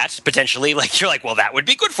to do that potentially. Like you're like, well, that would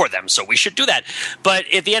be good for them, so we should do that. But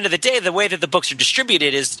at the end of the day, the way that the books are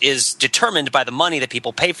distributed is determined by the money that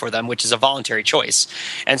people pay for them, which is a voluntary choice.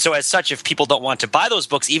 And so, as such, if people don't want to buy those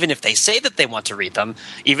books, even if they say that they want to read them,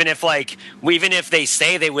 even if they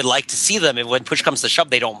say they would like to see them, and when push comes to shove,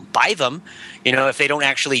 they don't buy them. If they don't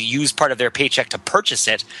actually use part of their paycheck to purchase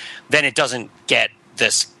it, then it doesn't get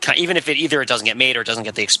this. Even if it doesn't get made or it doesn't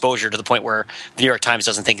get the exposure to the point where the New York Times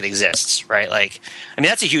doesn't think it exists, right?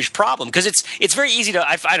 That's a huge problem because it's very easy to.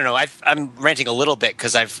 I don't know. I'm ranting a little bit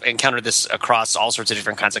because I've encountered this across all sorts of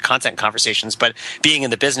different kinds of content conversations. But being in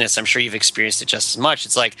the business, I'm sure you've experienced it just as much.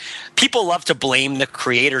 It's like people love to blame the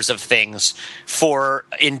creators of things for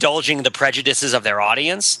indulging the prejudices of their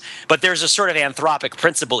audience, but there's a sort of anthropic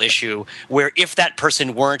principle issue where if that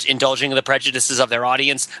person weren't indulging the prejudices of their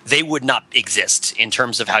audience, they would not exist in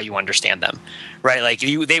terms of how you understand them, right? Like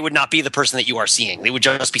they would not be the person that you are seeing. They would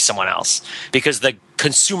just be someone else because the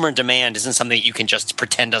consumer demand isn't something that you can just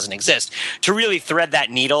pretend doesn't exist. To really thread that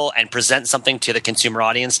needle and present something to the consumer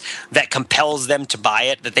audience that compels them to buy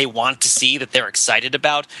it, that they want to see, that they're excited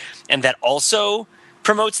about, and that also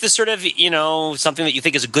promotes this sort of, something that you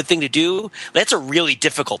think is a good thing to do, that's a really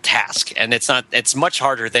difficult task. And it's much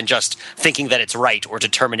harder than just thinking that it's right or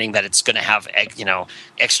determining that it's going to have,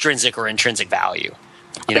 extrinsic or intrinsic value.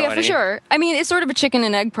 Sure. I mean, it's sort of a chicken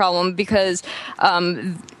and egg problem because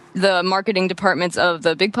the marketing departments of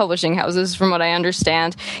the big publishing houses, from what I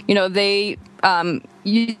understand, they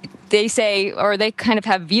say, or they kind of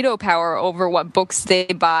have veto power over what books they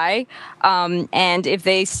buy. And if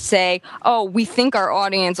they say, oh, we think our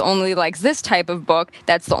audience only likes this type of book,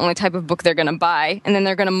 that's the only type of book they're going to buy. And then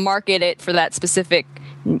they're going to market it for that specific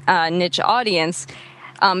niche audience.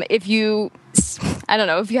 If you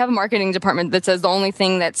have a marketing department that says the only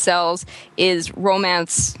thing that sells is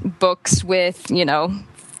romance books with,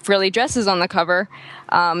 frilly dresses on the cover,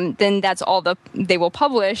 then that's all they will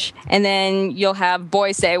publish. And then you'll have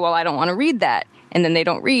boys say, well, I don't want to read that. And then they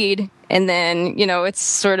don't read. And then, it's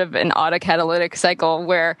sort of an autocatalytic cycle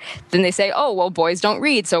where then they say, oh, well, boys don't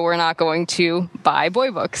read, so we're not going to buy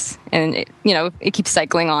boy books. And, it keeps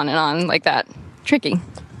cycling on and on like that. Tricky.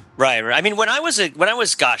 Right. I mean, when I was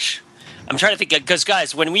I'm trying to think, because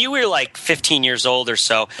guys, when we were like 15 years old or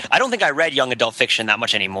so, I don't think I read young adult fiction that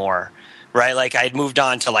much anymore. Right, like I had moved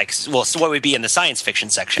on to so what would be in the science fiction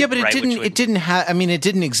section. Yeah, but it right? didn't. It didn't have. I mean, it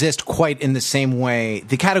didn't exist quite in the same way.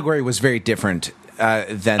 The category was very different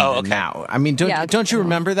than now. I mean, don't you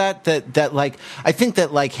remember that like I think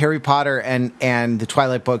that like Harry Potter and the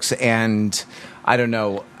Twilight books and I don't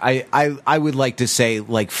know. I would like to say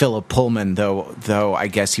like Philip Pullman, though I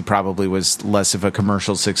guess he probably was less of a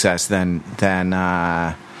commercial success than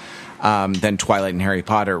Twilight and Harry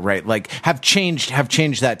Potter, right? Like have changed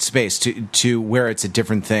that space to where it's a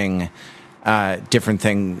different thing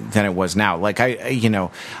than it was now. Like I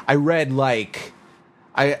read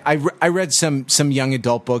some young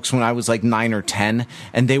adult books when I was like 9 or 10,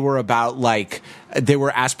 and they were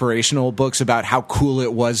aspirational books about how cool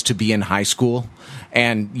it was to be in high school,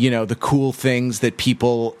 and the cool things that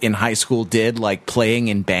people in high school did, like playing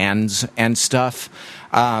in bands and stuff.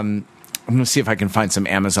 I'm going to see if I can find some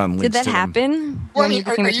Amazon links. Did that happen? Well, I mean,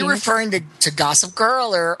 are you referring to Gossip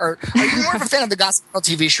Girl, or are you more of a fan of the Gossip Girl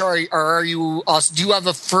TV show, or are you also, do you have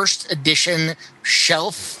a first edition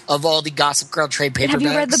shelf of all the Gossip Girl trade paperbacks? Have you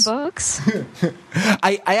read the books?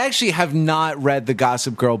 I actually have not read the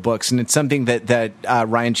Gossip Girl books, and it's something that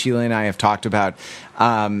Ryan Shealy and I have talked about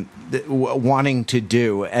wanting to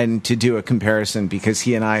do a comparison, because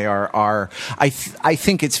he and I are I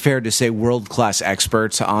think it's fair to say world-class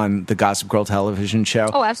experts on the Gossip Girl television show.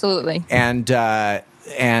 Oh, absolutely. And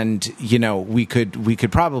we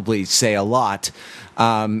could probably say a lot,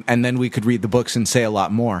 and then we could read the books and say a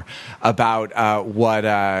lot more about what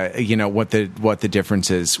the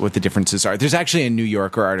differences are. There's actually a New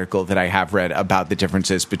Yorker article that I have read about the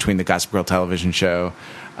differences between the Gossip Girl television show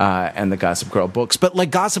and the Gossip Girl books. But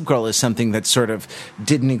like Gossip Girl is something that sort of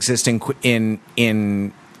didn't exist in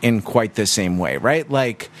quite the same way, right?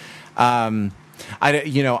 Like I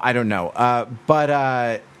don't know,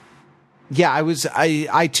 but. Yeah,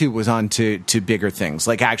 I too was on to bigger things.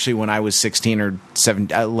 Like actually when I was 16 or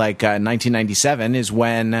 17, 1997 is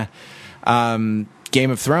when Game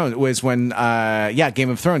of Thrones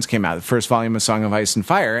came out, the first volume of Song of Ice and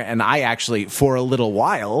Fire, and I actually for a little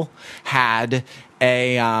while had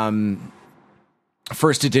a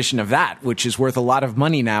first edition of that, which is worth a lot of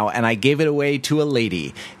money now, and I gave it away to a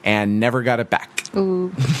lady and never got it back.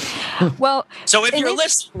 Ooh. Well, so if you're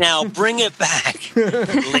listening now, bring it back.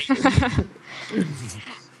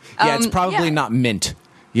 It's probably not mint,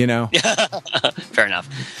 Fair enough.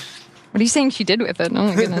 What are you saying she did with it? Oh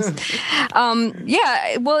my goodness.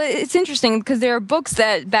 Well, it's interesting because there are books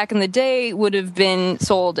that back in the day would have been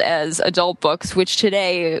sold as adult books, which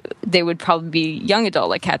today they would probably be young adult,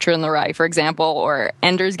 like Catcher in the Rye, for example, or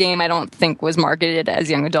Ender's Game. I don't think was marketed as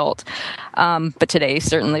young adult, but today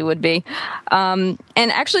certainly would be. And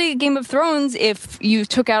actually, Game of Thrones, if you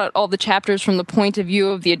took out all the chapters from the point of view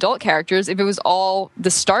of the adult characters, if it was all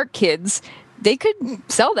the Stark kids, they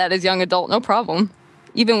could sell that as young adult, no problem.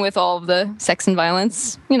 Even with all of the sex and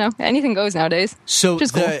violence, anything goes nowadays. So,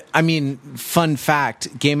 cool. Fun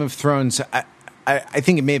fact, Game of Thrones, I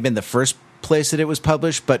think it may have been the first place that it was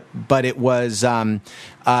published, but it was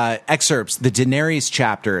excerpts, the Daenerys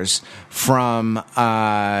chapters from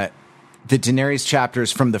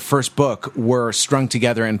the first book were strung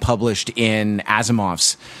together and published in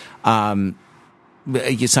Asimov's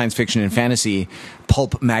science fiction and fantasy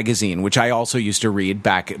pulp magazine, which I also used to read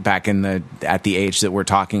back at the age that we're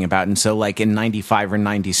talking about. And so like in 95 or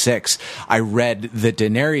 96, I read the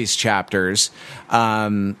Daenerys chapters,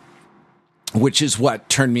 which is what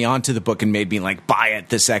turned me on to the book and made me like buy it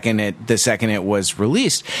the second it was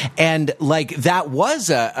released. And like that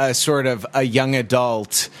was a sort of a young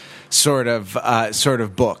adult sort of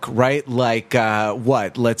book, right? Like,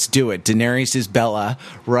 let's do it. Daenerys is Bella,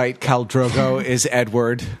 right? Khal Drogo is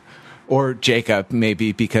Edward, or Jacob,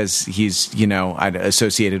 maybe, because he's,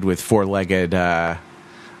 associated with four-legged,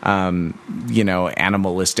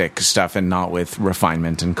 animalistic stuff and not with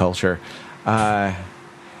refinement and culture. I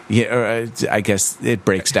guess it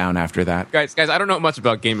breaks down after that. Guys, I don't know much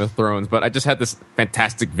about Game of Thrones, but I just had this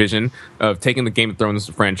fantastic vision of taking the Game of Thrones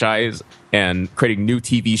franchise and creating new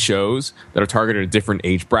TV shows that are targeted at different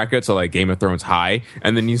age brackets, so like Game of Thrones High,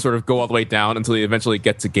 and then you sort of go all the way down until you eventually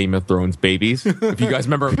get to Game of Thrones Babies. If you guys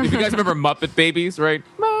remember Muppet Babies, right?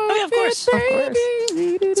 Oh, yeah, of course.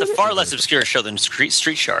 It's a far less obscure show than Street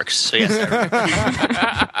Sharks. So yes,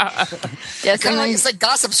 yes, it's like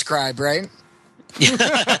Gossip Scribe, right?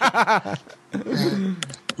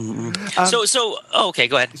 Okay,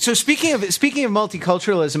 go ahead. So speaking of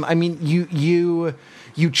multiculturalism, I mean, you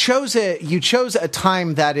chose a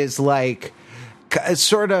time that is like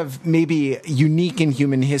sort of maybe unique in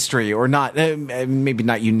human history, or not, maybe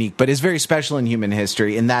not unique, but is very special in human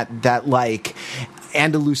history in that like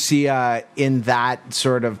Andalusia in that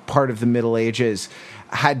sort of part of the Middle Ages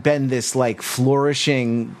had been this like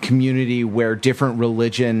flourishing community where different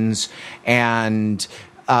religions and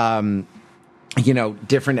different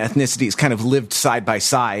ethnicities kind of lived side by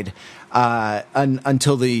side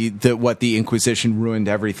until the Inquisition ruined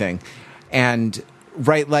everything. And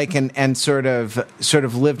right, like and sort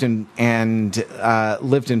of lived and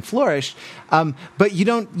flourished, but you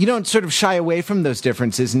don't sort of shy away from those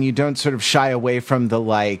differences, and you don't sort of shy away from the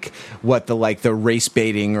race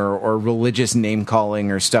baiting or religious name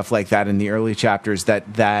calling or stuff like that in the early chapters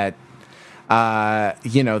that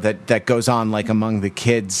goes on like among the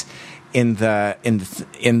kids in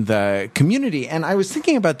the community. And I was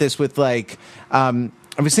thinking about this with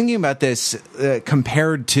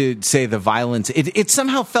compared to, say, the violence. It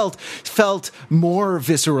somehow felt more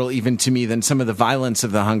visceral even to me than some of the violence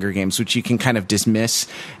of the Hunger Games, which you can kind of dismiss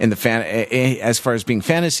in the as far as being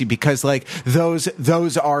fantasy, because like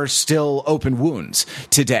those are still open wounds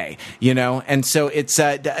today, And so it's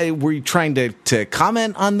were you trying to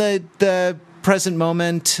comment on the present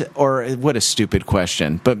moment, or what a stupid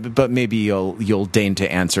question, but maybe you'll deign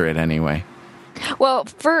to answer it anyway. Well,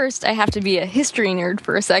 first, I have to be a history nerd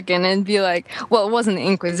for a second and be like, well, it wasn't the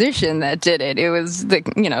Inquisition that did it. It was the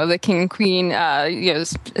king and queen,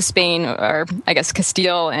 Spain, or I guess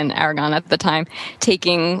Castile and Aragon at the time,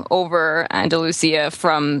 taking over Andalusia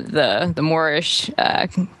from the Moorish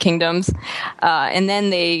kingdoms. And then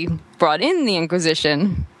they brought in the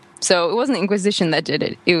Inquisition. So it wasn't the Inquisition that did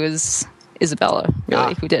it. It was Isabella,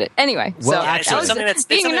 really, who did it. Anyway, well, so actually, it's something that's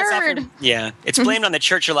being a that's nerd. Often, it's blamed on the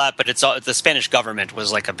church a lot, but it's the Spanish government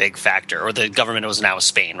was like a big factor, or the government was now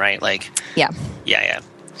Spain, right? Like, yeah.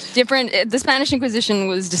 Different. The Spanish Inquisition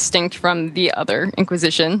was distinct from the other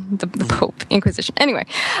Inquisition, the Pope Inquisition. Anyway,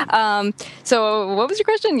 so what was your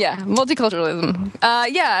question? Yeah, multiculturalism.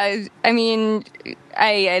 I mean,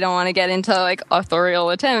 I don't want to get into like authorial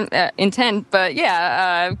intent, but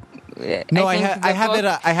yeah. No, I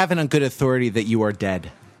have it on good authority that you are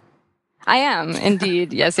dead. I am,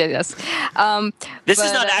 indeed. Yes. This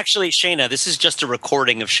is not actually Shayna. This is just a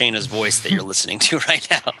recording of Shayna's voice that you're listening to right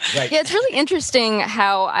now. Right. Yeah, it's really interesting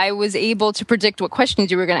how I was able to predict what questions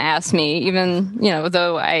you were going to ask me, even,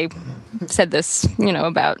 though I said this,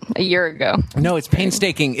 about a year ago. No, it's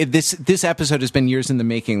painstaking. This episode has been years in the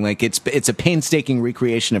making. Like it's a painstaking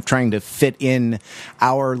recreation of trying to fit in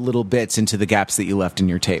our little bits into the gaps that you left in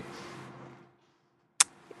your tape.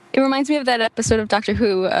 It reminds me of that episode of Doctor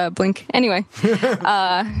Who, Blink. Anyway,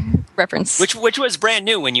 reference. Which was brand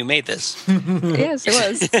new when you made this. Yes, it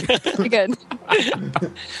was. Pretty good.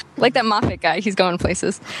 Like that Moffat guy. He's going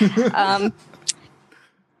places.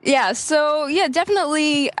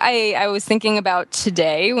 Definitely I was thinking about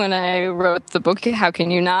today when I wrote the book, How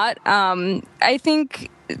Can You Not? I think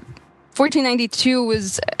 1492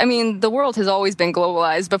 was, the world has always been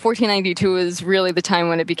globalized, but 1492 is really the time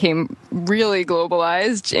when it became really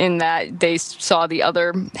globalized in that they saw the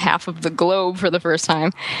other half of the globe for the first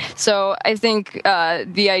time. So I think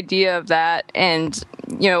the idea of that and,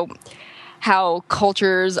 how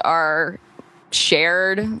cultures are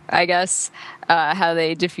shared, I guess, how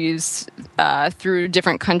they diffuse through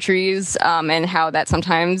different countries, and how that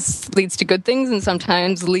sometimes leads to good things and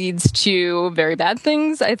sometimes leads to very bad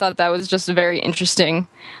things. I thought that was just a very interesting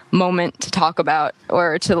moment to talk about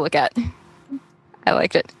or to look at. I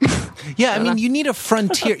liked it. Yeah, you need a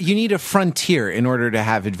frontier. You need a frontier in order to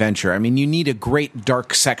have adventure. You need a great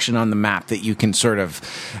dark section on the map that you can sort of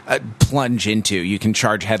plunge into. You can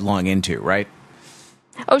charge headlong into, right?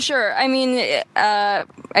 Oh, sure. I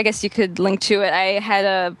guess you could link to it. I had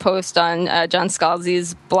a post on John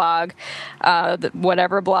Scalzi's blog,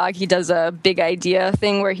 whatever blog. He does a big idea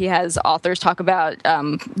thing where he has authors talk about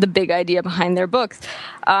the big idea behind their books.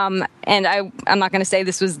 And I'm not going to say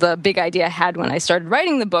this was the big idea I had when I started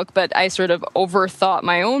writing the book, but I sort of overthought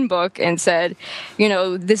my own book and said,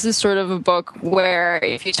 this is sort of a book where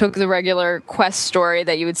if you took the regular quest story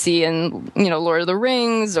that you would see in, Lord of the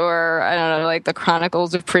Rings or, I don't know, like the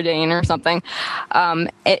Chronicles of Prydain or something,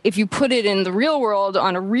 if you put it in the real world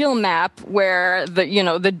on a real map where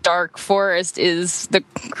the dark forest is the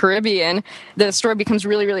Caribbean, the story becomes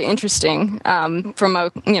really, really interesting from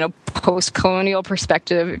a post-colonial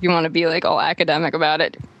perspective, if you want to be like all academic about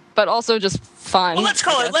it. but also just fun. Well, let's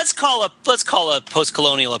call a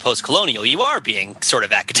post-colonial. You are being sort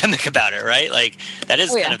of academic about it, right? Like that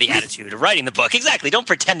is kind of the attitude of writing the book. Exactly. Don't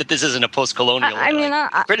pretend that this isn't a post-colonial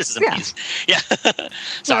criticism piece. Yeah.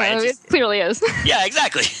 Sorry, it clearly is. Yeah,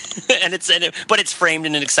 exactly. But it's framed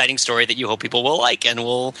in an exciting story that you hope people will like and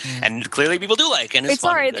clearly people do like. And it's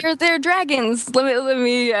all right. They're dragons. Let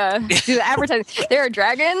me do the advertising. There are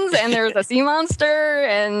dragons, and there's a sea monster,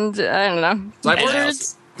 and I don't know.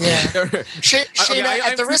 Cyborgs. Yeah. Shayna,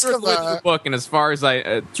 at the risk of the book, and as far as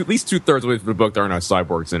at least 2/3 way through the book, there are no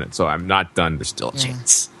cyborgs in it, so I'm not done. There's still a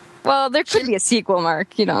chance. Well, there could be a sequel,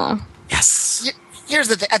 Mark. You don't know. Yes. Here's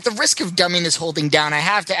the thing. At the risk of dumbing this whole thing down, I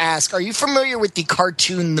have to ask: are you familiar with the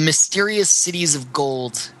cartoon, The Mysterious Cities of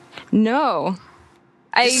Gold? No.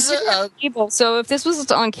 I didn't have cable, so if this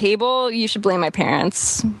was on cable, you should blame my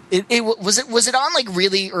parents. Was it on like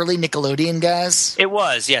really early Nickelodeon, guys? It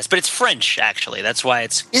was, yes, but it's French actually. That's why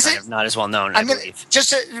it's not as well known. I believe.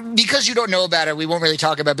 Because you don't know about it, we won't really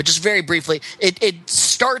talk about it. But just very briefly, it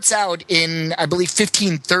starts out in I believe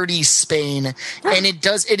 1530 Spain, and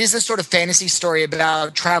it is a sort of fantasy story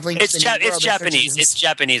about traveling. It's Japanese. It's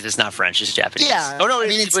Japanese. It's not French. It's Japanese. Yeah. Oh no,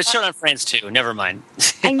 it was shown on France too. Never mind.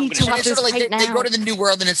 I need to watch this right now. They go to the New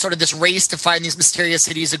World, and it's sort of this race to find these mysterious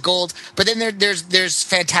cities of gold. But then there's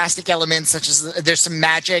fantastic elements, such as there's some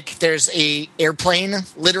magic. There's a airplane,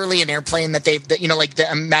 literally an airplane that like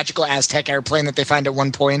a magical Aztec airplane that they find at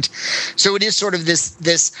one point. So it is sort of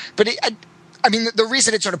this. But I mean, the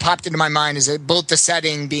reason it sort of popped into my mind is that both the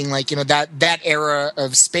setting being like, that era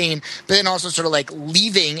of Spain, but then also sort of like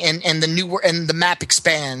leaving and the map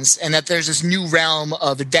expands, and that there's this new realm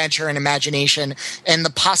of adventure and imagination and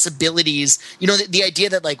the possibilities, the idea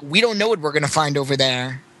that like, we don't know what we're going to find over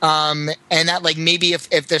there. And that like, maybe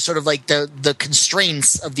if there's sort of like the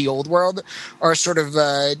constraints of the old world are sort of,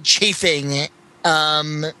 chafing,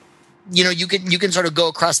 you can sort of go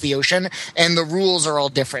across the ocean and the rules are all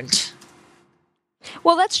different.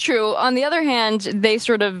 Well, that's true. On the other hand, they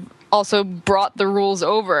sort of also brought the rules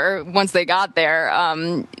over once they got there.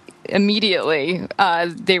 Immediately,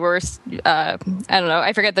 they were, I don't know,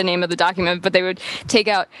 I forget the name of the document, but they would take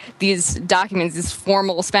out these documents, these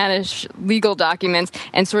formal Spanish legal documents,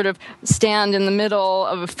 and sort of stand in the middle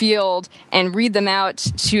of a field and read them out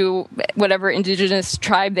to whatever indigenous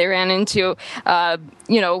tribe they ran into,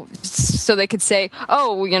 so they could say,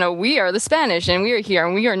 we are the Spanish, and we are here,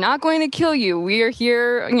 and we are not going to kill you. We are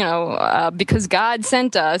here, because God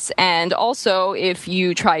sent us, and also, if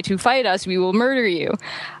you try to fight us, we will murder you.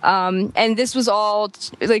 And this was all,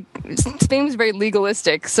 like, Spain was very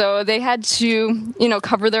legalistic, so they had to,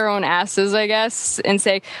 cover their own asses, I guess, and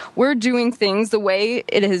say, we're doing things the way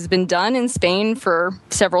it has been done in Spain for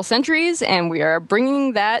several centuries, and we are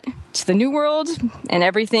bringing that to the New World, and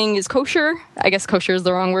everything is kosher. I guess kosher is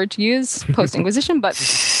the wrong word to use, post-Inquisition, but,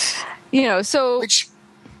 so... Which,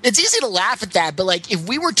 it's easy to laugh at that, but, like, if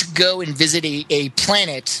we were to go and visit a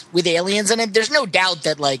planet with aliens in it, there's no doubt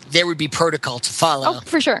that, like, there would be protocol to follow. Oh,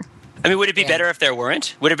 for sure. I mean, would it be better if there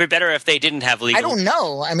weren't? Would it be better if they didn't have legal? I don't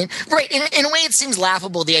know. I mean, right, in a way it seems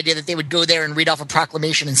laughable, the idea that they would go there and read off a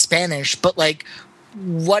proclamation in Spanish, but, like,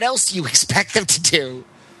 what else do you expect them to do?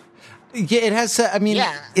 Yeah, it has.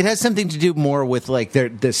 It has something to do more with like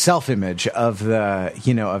the self-image of the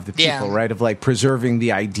people, right? Of like preserving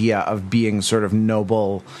the idea of being sort of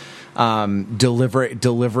noble,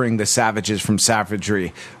 delivering the savages from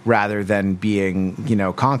savagery rather than being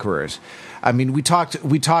conquerors. I mean, we talked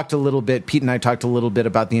a little bit. Pete and I talked a little bit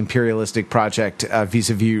about the imperialistic project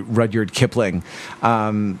vis-a-vis Rudyard Kipling.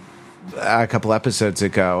 A couple episodes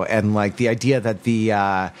ago, and like the idea that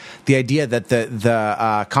the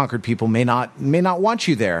conquered people may not want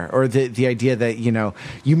you there, or the idea that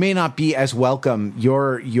you may not be as welcome.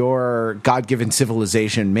 Your God-given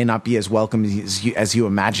civilization may not be as welcome as you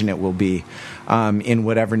imagine it will be in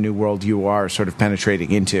whatever new world you are sort of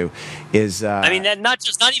penetrating into. Not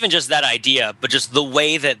even just that idea, but just the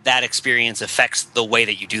way that experience affects the way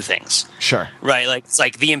that you do things. Sure, right? Like it's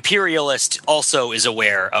like the imperialist also is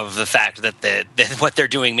aware of the fact that what they're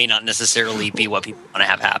doing may not necessarily be what people want to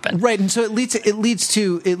have happen. Right, and so it leads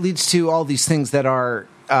to all these things that are.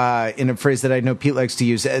 In a phrase that I know Pete likes to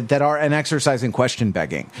use, that are an exercise in question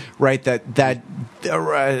begging, right? That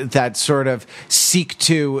sort of seek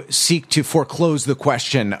to foreclose the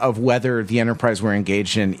question of whether the enterprise we're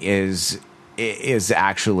engaged in is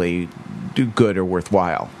actually good or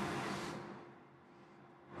worthwhile.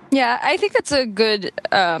 Yeah, I think that's a good.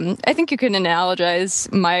 I think you can analogize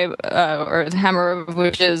or the Hammer of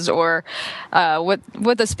Wishes, or what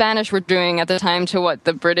the Spanish were doing at the time to what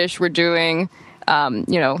the British were doing.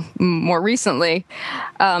 More recently,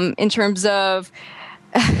 in terms of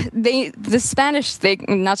the Spanish,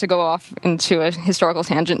 not to go off into a historical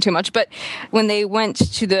tangent too much, but when they went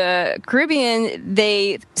to the Caribbean,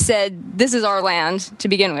 they said, this is our land to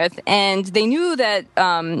begin with. And they knew that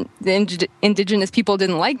the indigenous people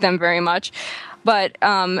didn't like them very much. But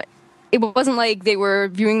it wasn't like they were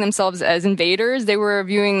viewing themselves as invaders. They were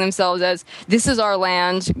viewing themselves as, this is our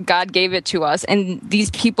land, God gave it to us, and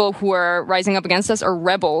these people who are rising up against us are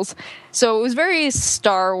rebels. So it was very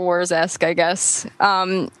Star Wars-esque, I guess.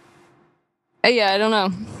 Yeah, I don't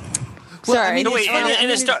know. Sorry.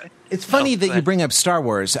 It's funny that you bring up Star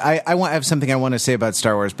Wars. I have something I want to say about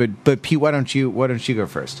Star Wars, but Pete, why don't you go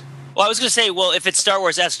first? Well, I was going to say, if it's Star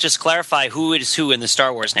Wars-esque, just clarify who is who in the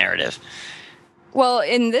Star Wars narrative. Well,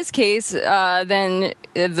 in this case, then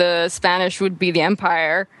the Spanish would be the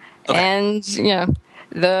Empire, and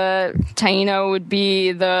the Taino would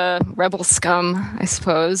be the rebel scum, I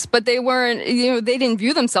suppose. But they weren't, they didn't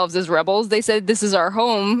view themselves as rebels. They said, "This is our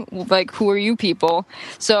home. Like, who are you people?"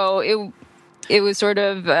 So it was sort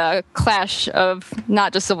of a clash of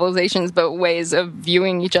not just civilizations, but ways of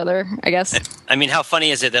viewing each other, I guess. I mean, how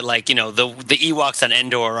funny is it that, like, the Ewoks on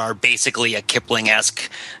Endor are basically a Kipling-esque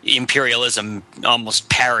imperialism almost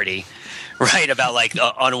parody, right? About, like,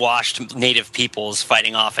 unwashed native peoples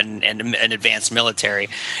fighting off an advanced military.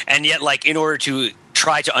 And yet, like, in order to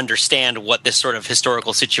try to understand what this sort of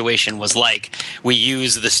historical situation was like, we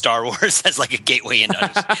use the Star Wars as like a gateway into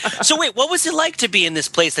understanding. So wait, what was it like to be in this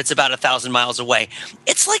place that's about 1,000 miles away?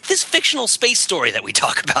 It's like this fictional space story that we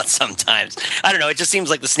talk about sometimes. I don't know, it just seems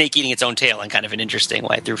like the snake eating its own tail in kind of an interesting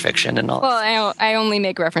way through fiction and all. Well, I only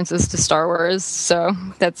make references to Star Wars, so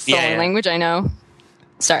that's the only language I know.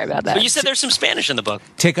 Sorry about that. But you said there's some Spanish in the book.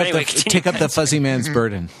 Take up the fuzzy man's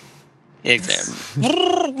burden. Exactly.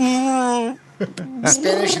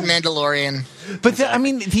 Spanish and Mandalorian. But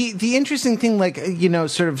the interesting thing, like,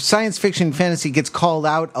 sort of science fiction fantasy gets called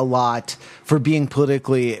out a lot for being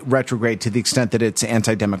politically retrograde to the extent that it's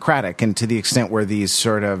anti-democratic, and to the extent where these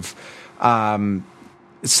sort of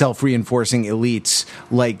self-reinforcing elites,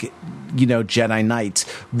 like, Jedi Knights,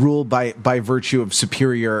 rule by virtue of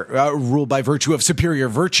superior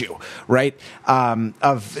virtue, right?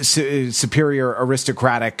 Of superior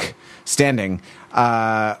aristocratic standing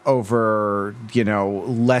over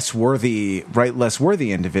less worthy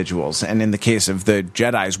individuals. And in the case of the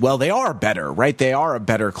Jedis, well, they are better, right? They are a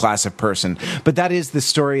better class of person. But that is the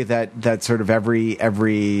story that sort of every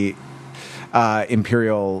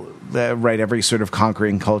imperial, right, every sort of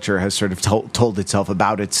conquering culture has sort of told itself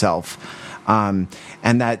about itself. And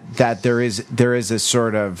that there is a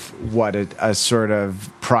sort of a sort of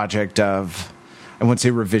project of, I won't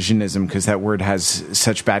say revisionism because that word has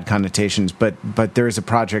such bad connotations, but there is a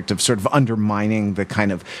project of sort of undermining the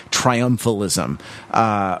kind of triumphalism,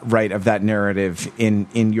 right, of that narrative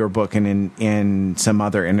in your book and in some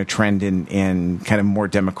other, in a trend in kind of more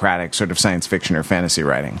democratic sort of science fiction or fantasy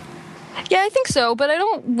writing. Yeah, I think so, but I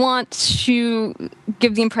don't want to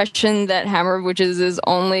give the impression that Hammer of Witches is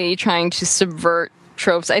only trying to subvert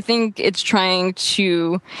tropes. I think it's trying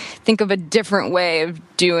to think of a different way of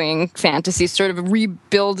doing fantasy, sort of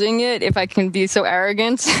rebuilding it, if I can be so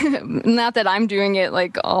arrogant. Not that I'm doing it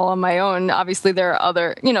like all on my own. Obviously, there are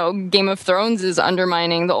other, Game of Thrones is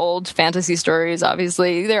undermining the old fantasy stories.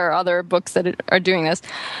 Obviously, there are other books that are doing this.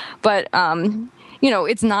 But,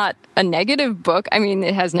 it's not a negative book. I mean,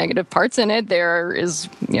 it has negative parts in it. There is,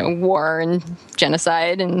 war and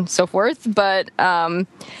genocide and so forth. But,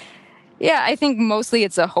 yeah, I think mostly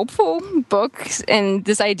it's a hopeful book, and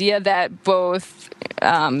this idea that both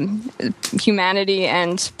humanity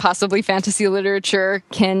and possibly fantasy literature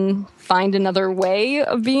can find another way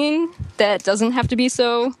of being that doesn't have to be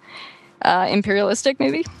so imperialistic,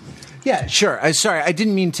 maybe. Yeah, sure. Sorry, I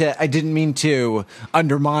didn't mean to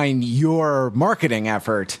undermine your marketing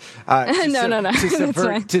effort.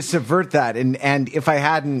 To subvert that, and if I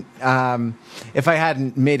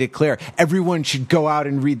hadn't made it clear, everyone should go out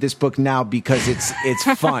and read this book now because it's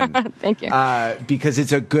fun. Thank you. Because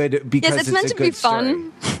it's a good it's meant to be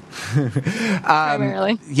fun.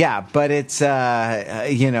 Primarily. Yeah, but it's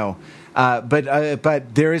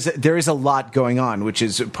but there is a lot going on, which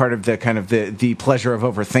is part of the kind of the pleasure of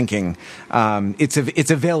overthinking.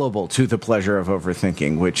 It's available to the pleasure of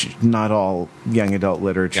overthinking, which not all young adult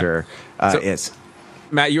literature is.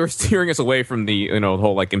 Matt, you were steering us away from the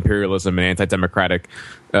whole like imperialism and anti-democratic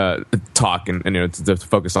talk, and to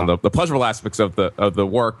focus on the pleasurable aspects of the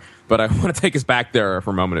work. But I want to take us back there for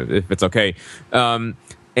a moment, if it's okay, and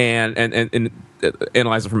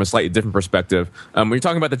analyze it from a slightly different perspective. When you're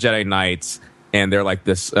talking about the Jedi Knights, and they're like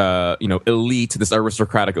this, elite, this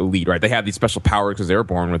aristocratic elite, right? They have these special powers because they were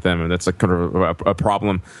born with them, and that's a kind of a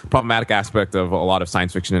problematic aspect of a lot of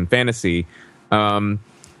science fiction and fantasy. And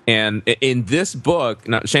in this book,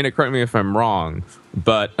 now, Shana, correct me if I'm wrong,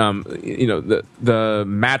 but the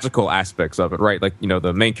magical aspects of it, right? Like,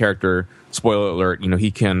 the main character, spoiler alert,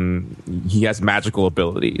 he has magical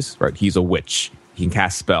abilities, right? He's a witch. He can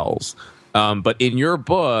cast spells. But in your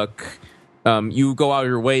book, you go out of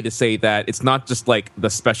your way to say that it's not just like the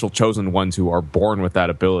special chosen ones who are born with that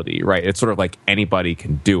ability, right? It's sort of like anybody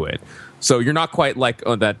can do it. So you're not quite like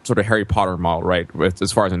that sort of Harry Potter model, right?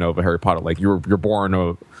 As far as I know of Harry Potter, like you're born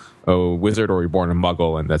a wizard or you're born a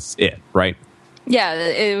muggle and that's it, right? Yeah,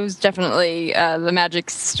 it was definitely the magic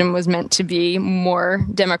system was meant to be more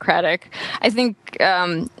democratic. I think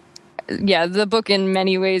the book in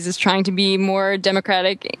many ways is trying to be more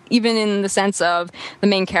democratic, even in the sense of the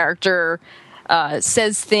main character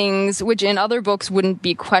says things which in other books wouldn't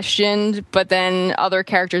be questioned, but then other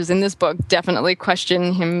characters in this book definitely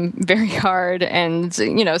question him very hard and,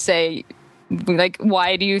 say, like,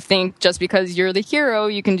 why do you think just because you're the hero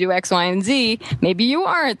you can do X, Y, and Z? Maybe you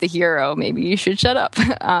aren't the hero. Maybe you should shut up.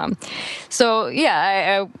 I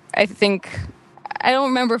think... I don't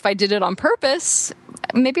remember if I did it on purpose.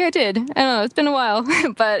 Maybe I did. I don't know. It's been a while.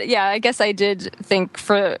 But yeah, I guess I did think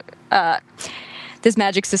for this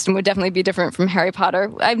magic system would definitely be different from Harry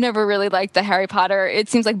Potter. I've never really liked the Harry Potter. It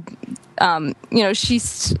seems like,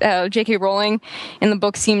 J.K. Rowling in the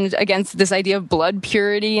book seemed against this idea of blood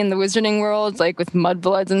purity in the wizarding world, like with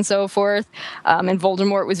mudbloods and so forth. And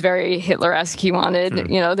Voldemort was very Hitler-esque. He wanted,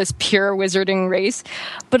 this pure wizarding race.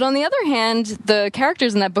 But on the other hand, the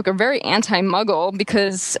characters in that book are very anti-muggle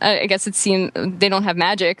because I guess it seems they don't have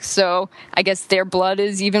magic. So I guess their blood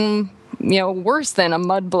is even, worse than a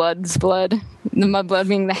mudblood's blood. The mudblood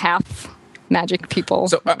being the half magic people.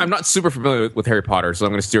 So I'm not super familiar with Harry Potter, so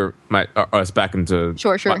I'm going to steer us back into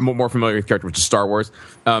sure. More familiar with character, which is Star Wars.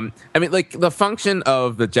 Like the function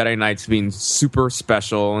of the Jedi Knights being super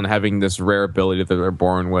special and having this rare ability that they're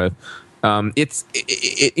born with. When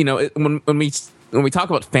we talk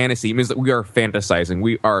about fantasy, it means that we are fantasizing.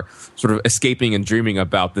 We are sort of escaping and dreaming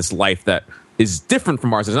about this life that is different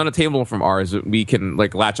from ours. It's unattainable from ours. We can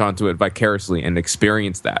like latch onto it vicariously and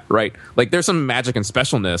experience that, right? Like there's some magic and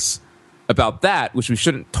specialness about that, which we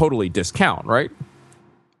shouldn't totally discount, right?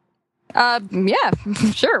 Yeah,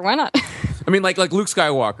 sure. Why not? I mean, like Luke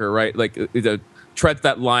Skywalker, right? Like treads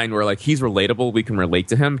that line where like he's relatable. We can relate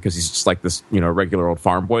to him because he's just like this, regular old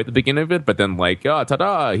farm boy at the beginning of it. But then like,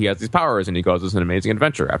 ta-da, he has these powers and he goes on an amazing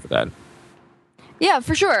adventure after that. Yeah,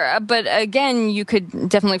 for sure. But again, you could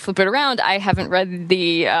definitely flip it around. I haven't read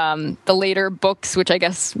the later books, which I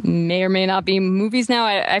guess may or may not be movies now.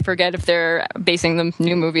 I forget if they're basing the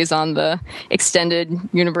new movies on the extended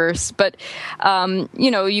universe. But,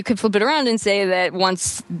 you could flip it around and say that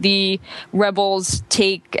once the rebels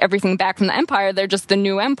take everything back from the Empire, they're just the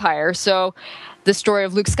new Empire. So the story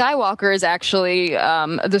of Luke Skywalker is actually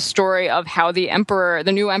the story of how the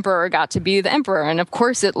new emperor got to be the emperor. And of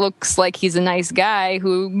course, it looks like he's a nice guy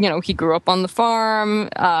who, he grew up on the farm.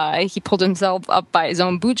 He pulled himself up by his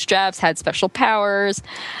own bootstraps, had special powers.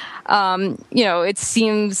 It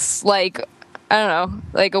seems like, I don't know,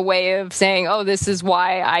 like a way of saying, oh, this is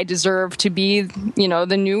why I deserve to be,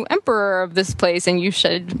 the new emperor of this place. And you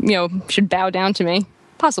should bow down to me,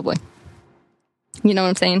 possibly. You know what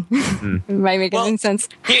I'm saying? It might make any sense.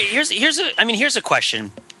 Here's a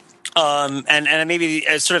question, and maybe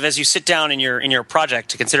sort of as you sit down in your project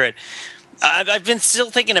to consider it. I've been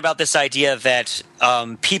still thinking about this idea that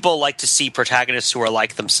people like to see protagonists who are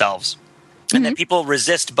like themselves. And that people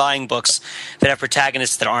resist buying books that have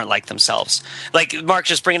protagonists that aren't like themselves. Like Mark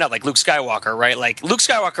just bringing up, like Luke Skywalker, right? Like Luke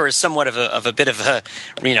Skywalker is somewhat of a bit of a,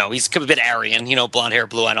 he's a bit Aryan, blonde hair,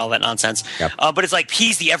 blue eye, and all that nonsense. Yep. But it's like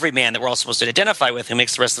he's the everyman that we're all supposed to identify with, who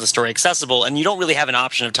makes the rest of the story accessible. And you don't really have an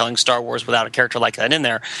option of telling Star Wars without a character like that in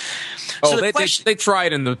there. So they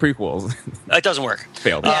tried in the prequels. It doesn't work.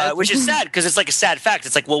 Failed. Which is sad because it's like a sad fact.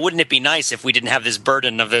 It's like, well, wouldn't it be nice if we didn't have this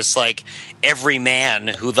burden of this like every man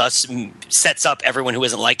who thus sets up everyone who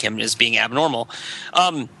isn't like him as being abnormal.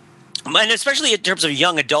 And especially in terms of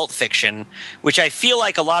young adult fiction, which I feel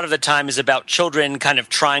like a lot of the time is about children kind of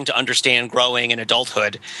trying to understand growing in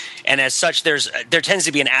adulthood. And as such, there tends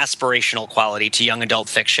to be an aspirational quality to young adult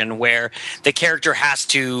fiction where the character has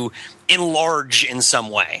to enlarge in some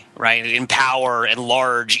way, right? Empower,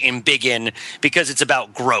 enlarge, embiggen, because it's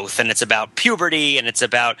about growth and it's about puberty and it's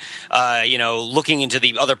about, looking into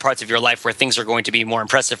the other parts of your life where things are going to be more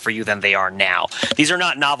impressive for you than they are now. These are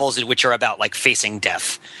not novels which are about like facing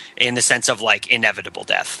death in the sense of like inevitable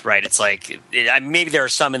death, right? It's like maybe there are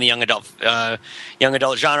some in the young adult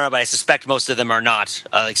genre, but I suspect most of them are not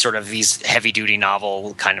like sort of these heavy duty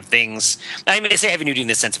novel kind of things. I mean, I say heavy duty in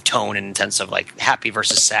the sense of tone and in the sense of like happy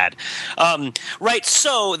versus sad, right?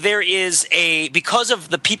 So there is because of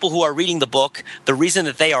the people who are reading the book, the reason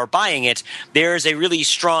that they are buying it, there's a really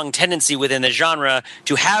strong tendency within the genre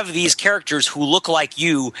to have these characters who look like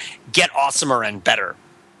you get awesomer and better.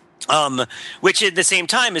 Which at the same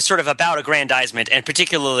time is sort of about aggrandizement, and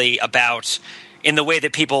particularly about in the way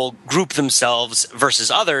that people group themselves versus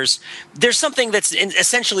others. There's something that's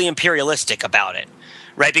essentially imperialistic about it,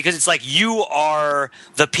 right? Because it's like you are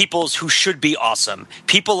the peoples who should be awesome.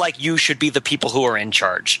 People like you should be the people who are in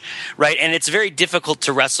charge, right? And it's very difficult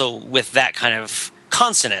to wrestle with that kind of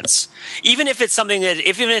consonance, even if it's something that,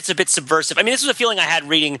 even if it's a bit subversive. I mean, this was a feeling I had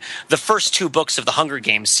reading the first 2 books of the Hunger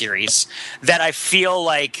Games series, that I feel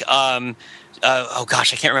like, oh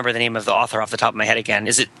gosh, I can't remember the name of the author off the top of my head again.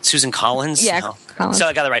 Is it Susan Collins? Yeah, no. Collins. So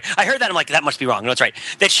I got that right. I heard that, I'm like, that must be wrong. No, it's right.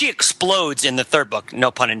 That she explodes in the 3rd book,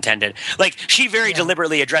 no pun intended. Like, she very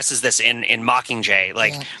deliberately addresses this in Mockingjay.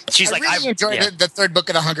 Like, she's like... I really enjoy the 3rd book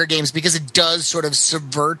of the Hunger Games because it does sort of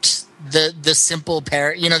subvert the simple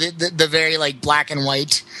the very like black and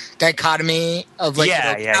white dichotomy of like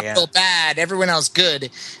capital bad, everyone else good,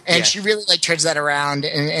 and she really like turns that around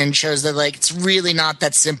and shows that like it's really not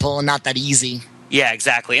that simple and not that easy. Yeah,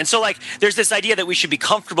 exactly. And so, like, there's this idea that we should be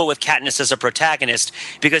comfortable with Katniss as a protagonist,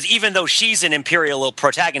 because even though she's an imperial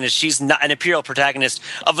protagonist, she's not an imperial protagonist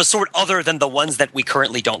of a sort other than the ones that we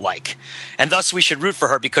currently don't like. And thus we should root for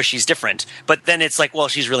her because she's different. But then it's like, well,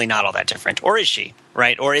 she's really not all that different. Or is she?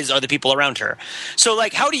 Right? Or are the people around her? So,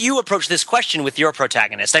 like, how do you approach this question with your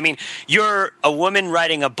protagonist? I mean, you're a woman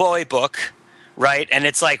writing a boy book, right? And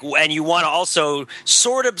it's like, and you want to also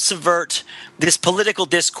sort of subvert this political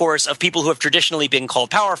discourse of people who have traditionally been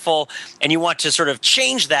called powerful, and you want to sort of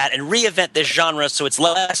change that and reinvent this genre so it's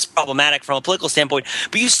less problematic from a political standpoint,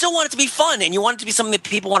 but you still want it to be fun, and you want it to be something that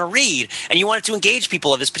people want to read, and you want it to engage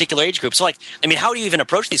people of this particular age group. So, like, I mean, how do you even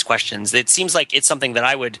approach these questions? It seems like it's something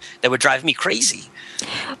that would drive me crazy.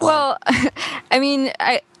 Well, I mean,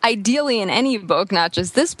 ideally in any book, not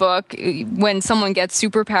just this book, when someone gets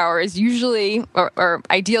superpowers, usually, or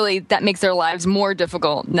ideally, that makes their lives more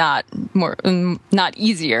difficult, not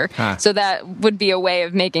easier. So that would be a way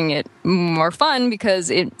of making it more fun because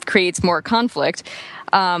it creates more conflict.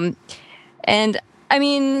 And I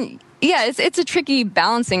mean, yeah, it's a tricky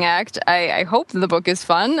balancing act. I hope the book is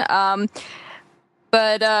fun.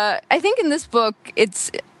 But I think in this book, it's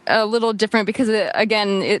a little different because,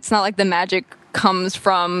 again, it's not like the magic comes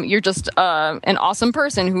from you're just an awesome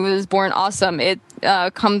person who was born awesome. It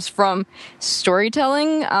comes from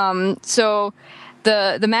storytelling. So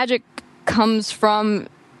the magic comes from,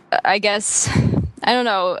 I guess, I don't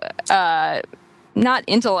know, not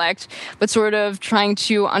intellect, but sort of trying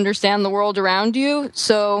to understand the world around you.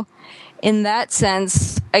 So in that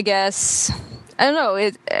sense, I guess, I don't know,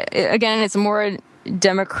 again, it's more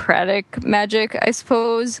democratic magic, I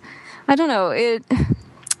suppose. I don't know.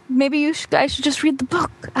 Maybe I should just read the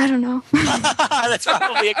book. I don't know. That's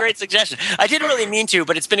probably a great suggestion. I didn't really mean to,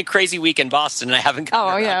 but it's been a crazy week in Boston, and I haven't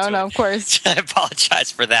gotten around to it. Of course. I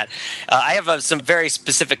apologize for that. I have some very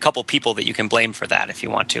specific couple people that you can blame for that if you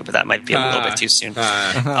want to, but that might be a little bit too soon.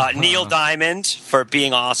 Neil Diamond for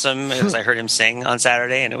being awesome, as I heard him sing on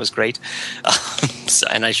Saturday, and it was great.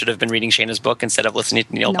 And I should have been reading Shayna's book instead of listening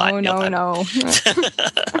to Neil Diamond. No.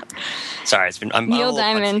 Sorry, Neil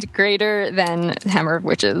Diamond greater than Hammer of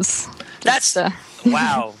Witches. That's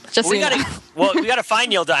wow. We gotta find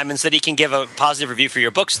Neil Diamond so that he can give a positive review for your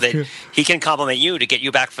book, so that he can compliment you to get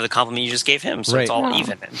you back for the compliment you just gave him. So it's all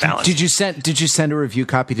even and balanced. Did you send a review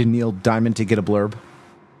copy to Neil Diamond to get a blurb?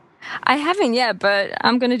 I haven't yet, but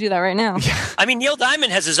I'm going to do that right now. I mean, Neil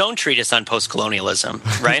Diamond has his own treatise on post-colonialism,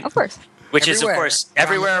 right? Of course. Which is, of course,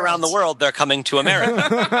 everywhere around the world, they're coming to America.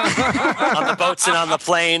 On the boats and on the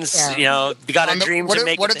planes, you know, you got a dream to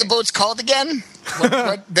make it. What are the boats called again? What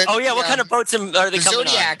kind of boats are they coming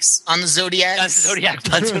Zodiacs, on the Zodiacs. On the Zodiac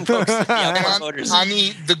pontoon boats. On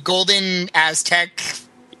the golden Aztec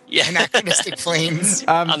anachronistic planes.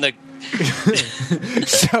 On the...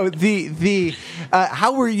 So the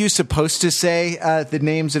how were you supposed to say the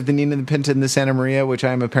names of the Nina, the Pinta, and the Santa Maria, which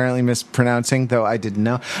I'm apparently mispronouncing, though I didn't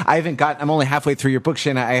know. I'm only halfway through your book,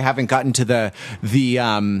 Shayna. I haven't gotten to the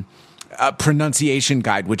pronunciation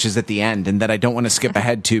guide, which is at the end, and that I don't want to skip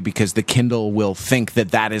ahead to because the Kindle will think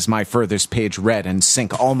that is my furthest page read and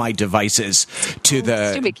sync all my devices to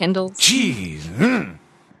the Stupid Kindles. Jeez.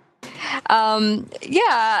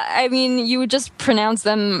 Yeah, I mean, you would just pronounce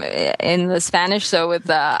them in the Spanish, so with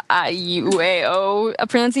the I-U-A-O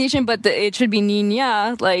pronunciation, but it should be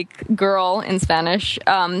niña, like girl in Spanish.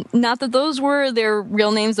 Not that those were their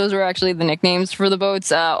real names, those were actually the nicknames for the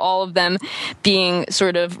boats, all of them being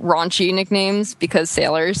sort of raunchy nicknames because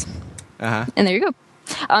sailors. Uh-huh. And there you go.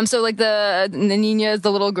 So like the niña is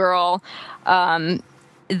the little girl,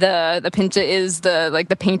 the Pinta is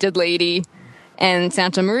the painted lady, and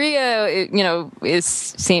Santa Maria, is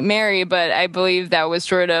Saint Mary, but I believe that was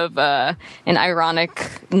sort of an ironic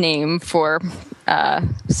name for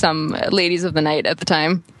some ladies of the night at the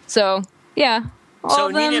time. So, yeah. So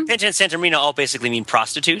Nina, Pinta, and Santa Marina all basically mean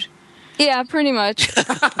prostitute? Yeah, pretty much.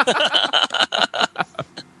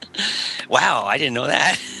 Wow, I didn't know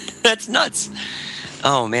that. That's nuts.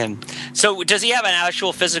 Oh, man. So does he have an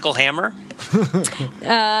actual physical hammer?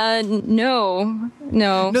 No.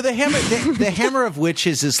 No, the hammer of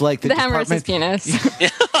witches is like the hammer is his penis.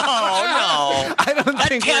 Oh, no.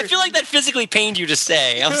 I feel like that physically pained you to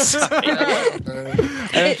say. I'm sorry. I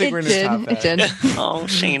don't think we're going to stop that. It did. Oh,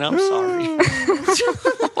 Shane, I'm sorry.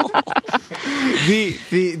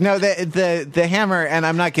 The hammer, and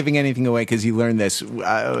I'm not giving anything away because you learn this,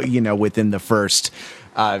 within the first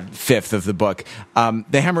fifth of the book.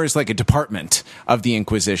 The hammer is like a department of the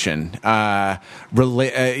Inquisition,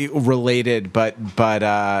 related but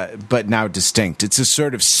now distinct. It's a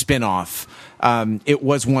sort of spin-off. It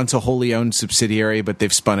was once a wholly owned subsidiary, but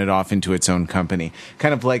they've spun it off into its own company.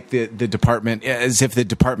 Kind of like the department, as if the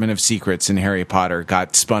Department of Secrets in Harry Potter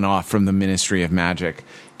got spun off from the Ministry of Magic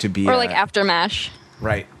to be... Or like After MASH.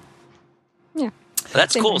 Right. Yeah.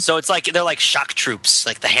 That's cool. So it's like they're like shock troops.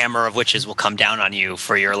 Like the hammer of witches will come down on you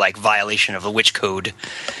for your like violation of a witch code.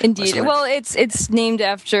 Indeed. Well, it's named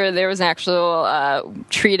after there was an actual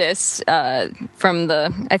treatise from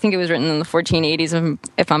I think it was written in the 1480s,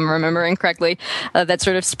 if I'm remembering correctly, that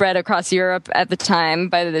sort of spread across Europe at the time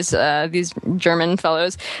by these German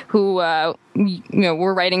fellows who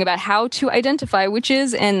were writing about how to identify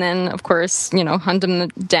witches and then, of course, hunt them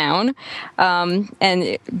down.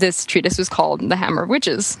 And this treatise was called The Hammer of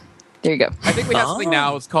Witches. There you go. I think we have something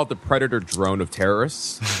now. It's called the Predator Drone of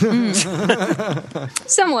Terrorists.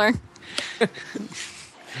 Similar.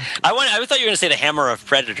 I thought you were going to say the Hammer of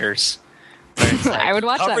Predators. Like, I would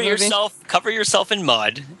watch that movie. Cover yourself in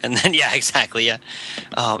mud, and then exactly.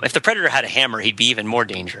 If the Predator had a hammer, he'd be even more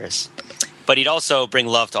dangerous. But he'd also bring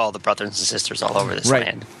love to all the brothers and sisters all over this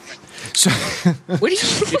land. So, what do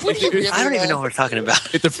you I don't even know what we're talking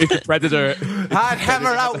about. It's a Predator. Hot hammer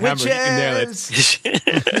out witches.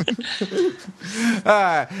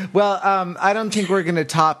 I don't think we're going to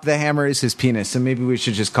top the hammer is his penis, so maybe we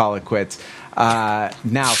should just call it quits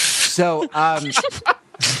now. So...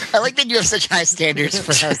 I like that you have such high standards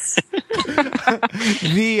for us.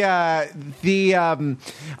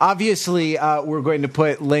 Obviously, we're going to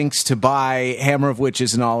put links to buy Hammer of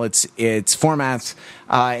Witches and all its formats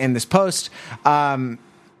in this post. And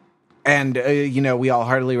we all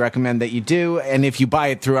heartily recommend that you do. And if you buy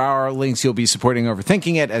it through our links, you'll be supporting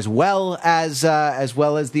Overthinking It as well as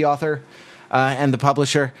the author and the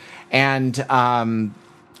publisher and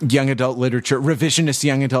young adult literature, revisionist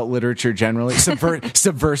young adult literature generally,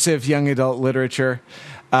 subversive young adult literature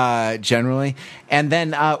generally. And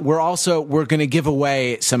then we're going to give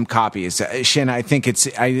away some copies. Shin, I think it's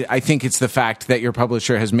the fact that your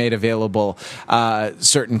publisher has made available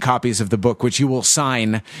certain copies of the book, which you will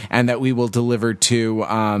sign and that we will deliver to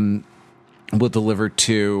lucky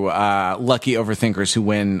overthinkers who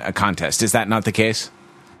win a contest. Is that not the case?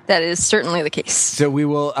 That is certainly the case. So we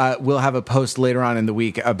will we'll have a post later on in the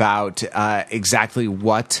week about exactly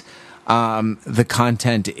what the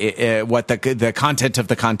content what the content of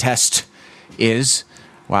the contest is.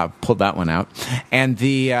 Wow, pulled that one out. And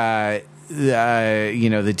the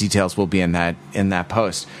details will be in that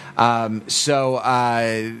post. So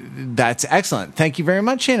that's excellent. Thank you very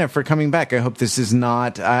much, Shana, for coming back. I hope this is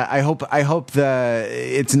not. I hope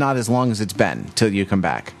it's not as long as it's been till you come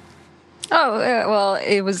back. Oh, well,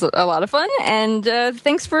 it was a lot of fun, and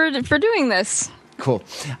thanks for doing this. Cool.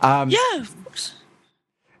 Of course.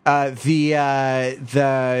 The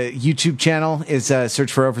YouTube channel is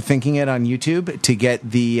search for Overthinking It on YouTube to get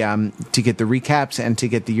the recaps and to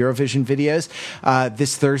get the Eurovision videos.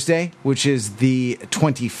 This Thursday, which is the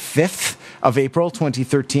 25th of April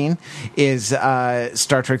 2013 is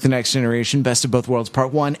Star Trek The Next Generation, Best of Both Worlds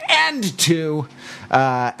Part 1 and 2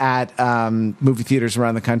 at movie theaters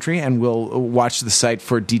around the country, and we'll watch the site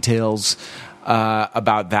for details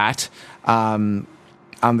about that.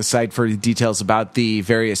 On the site for details about the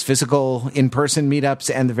various physical in-person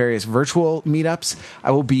meetups and the various virtual meetups.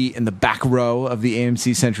 I will be in the back row of the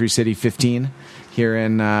AMC Century City 15 here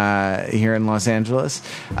in Los Angeles.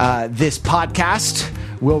 This podcast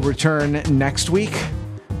will return next week.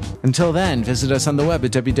 Until then, visit us on the web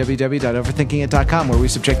at www.overthinkingit.com, where we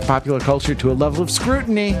subject popular culture to a level of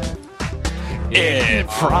scrutiny it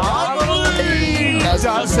probably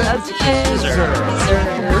doesn't deserve.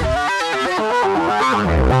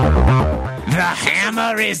 The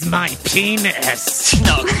hammer is my penis.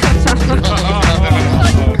 No.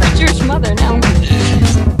 Jewish mother now.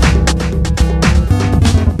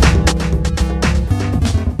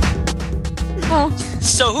 Oh.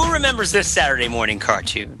 So who remembers this Saturday morning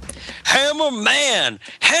cartoon? Hammer Man,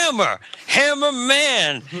 Hammer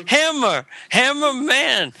Man, Hammer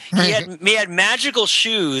Man. He had magical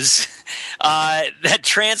shoes that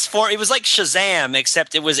transformed. It was like Shazam,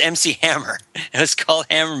 except it was MC Hammer. It was called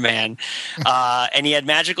Hammer Man, and he had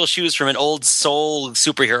magical shoes from an old soul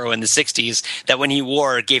superhero in the '60s that, when he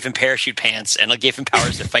wore, gave him parachute pants and gave him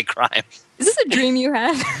powers to fight crime. Is this a dream you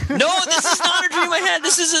had? No, this is not a dream I had.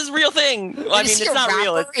 This is a real thing. I mean, it's not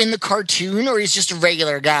real. In the cartoon, or he's just a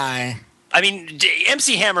regular guy? I mean,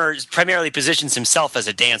 MC Hammer primarily positions himself as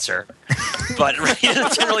a dancer, but he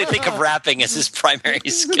doesn't really think of rapping as his primary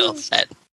skill set.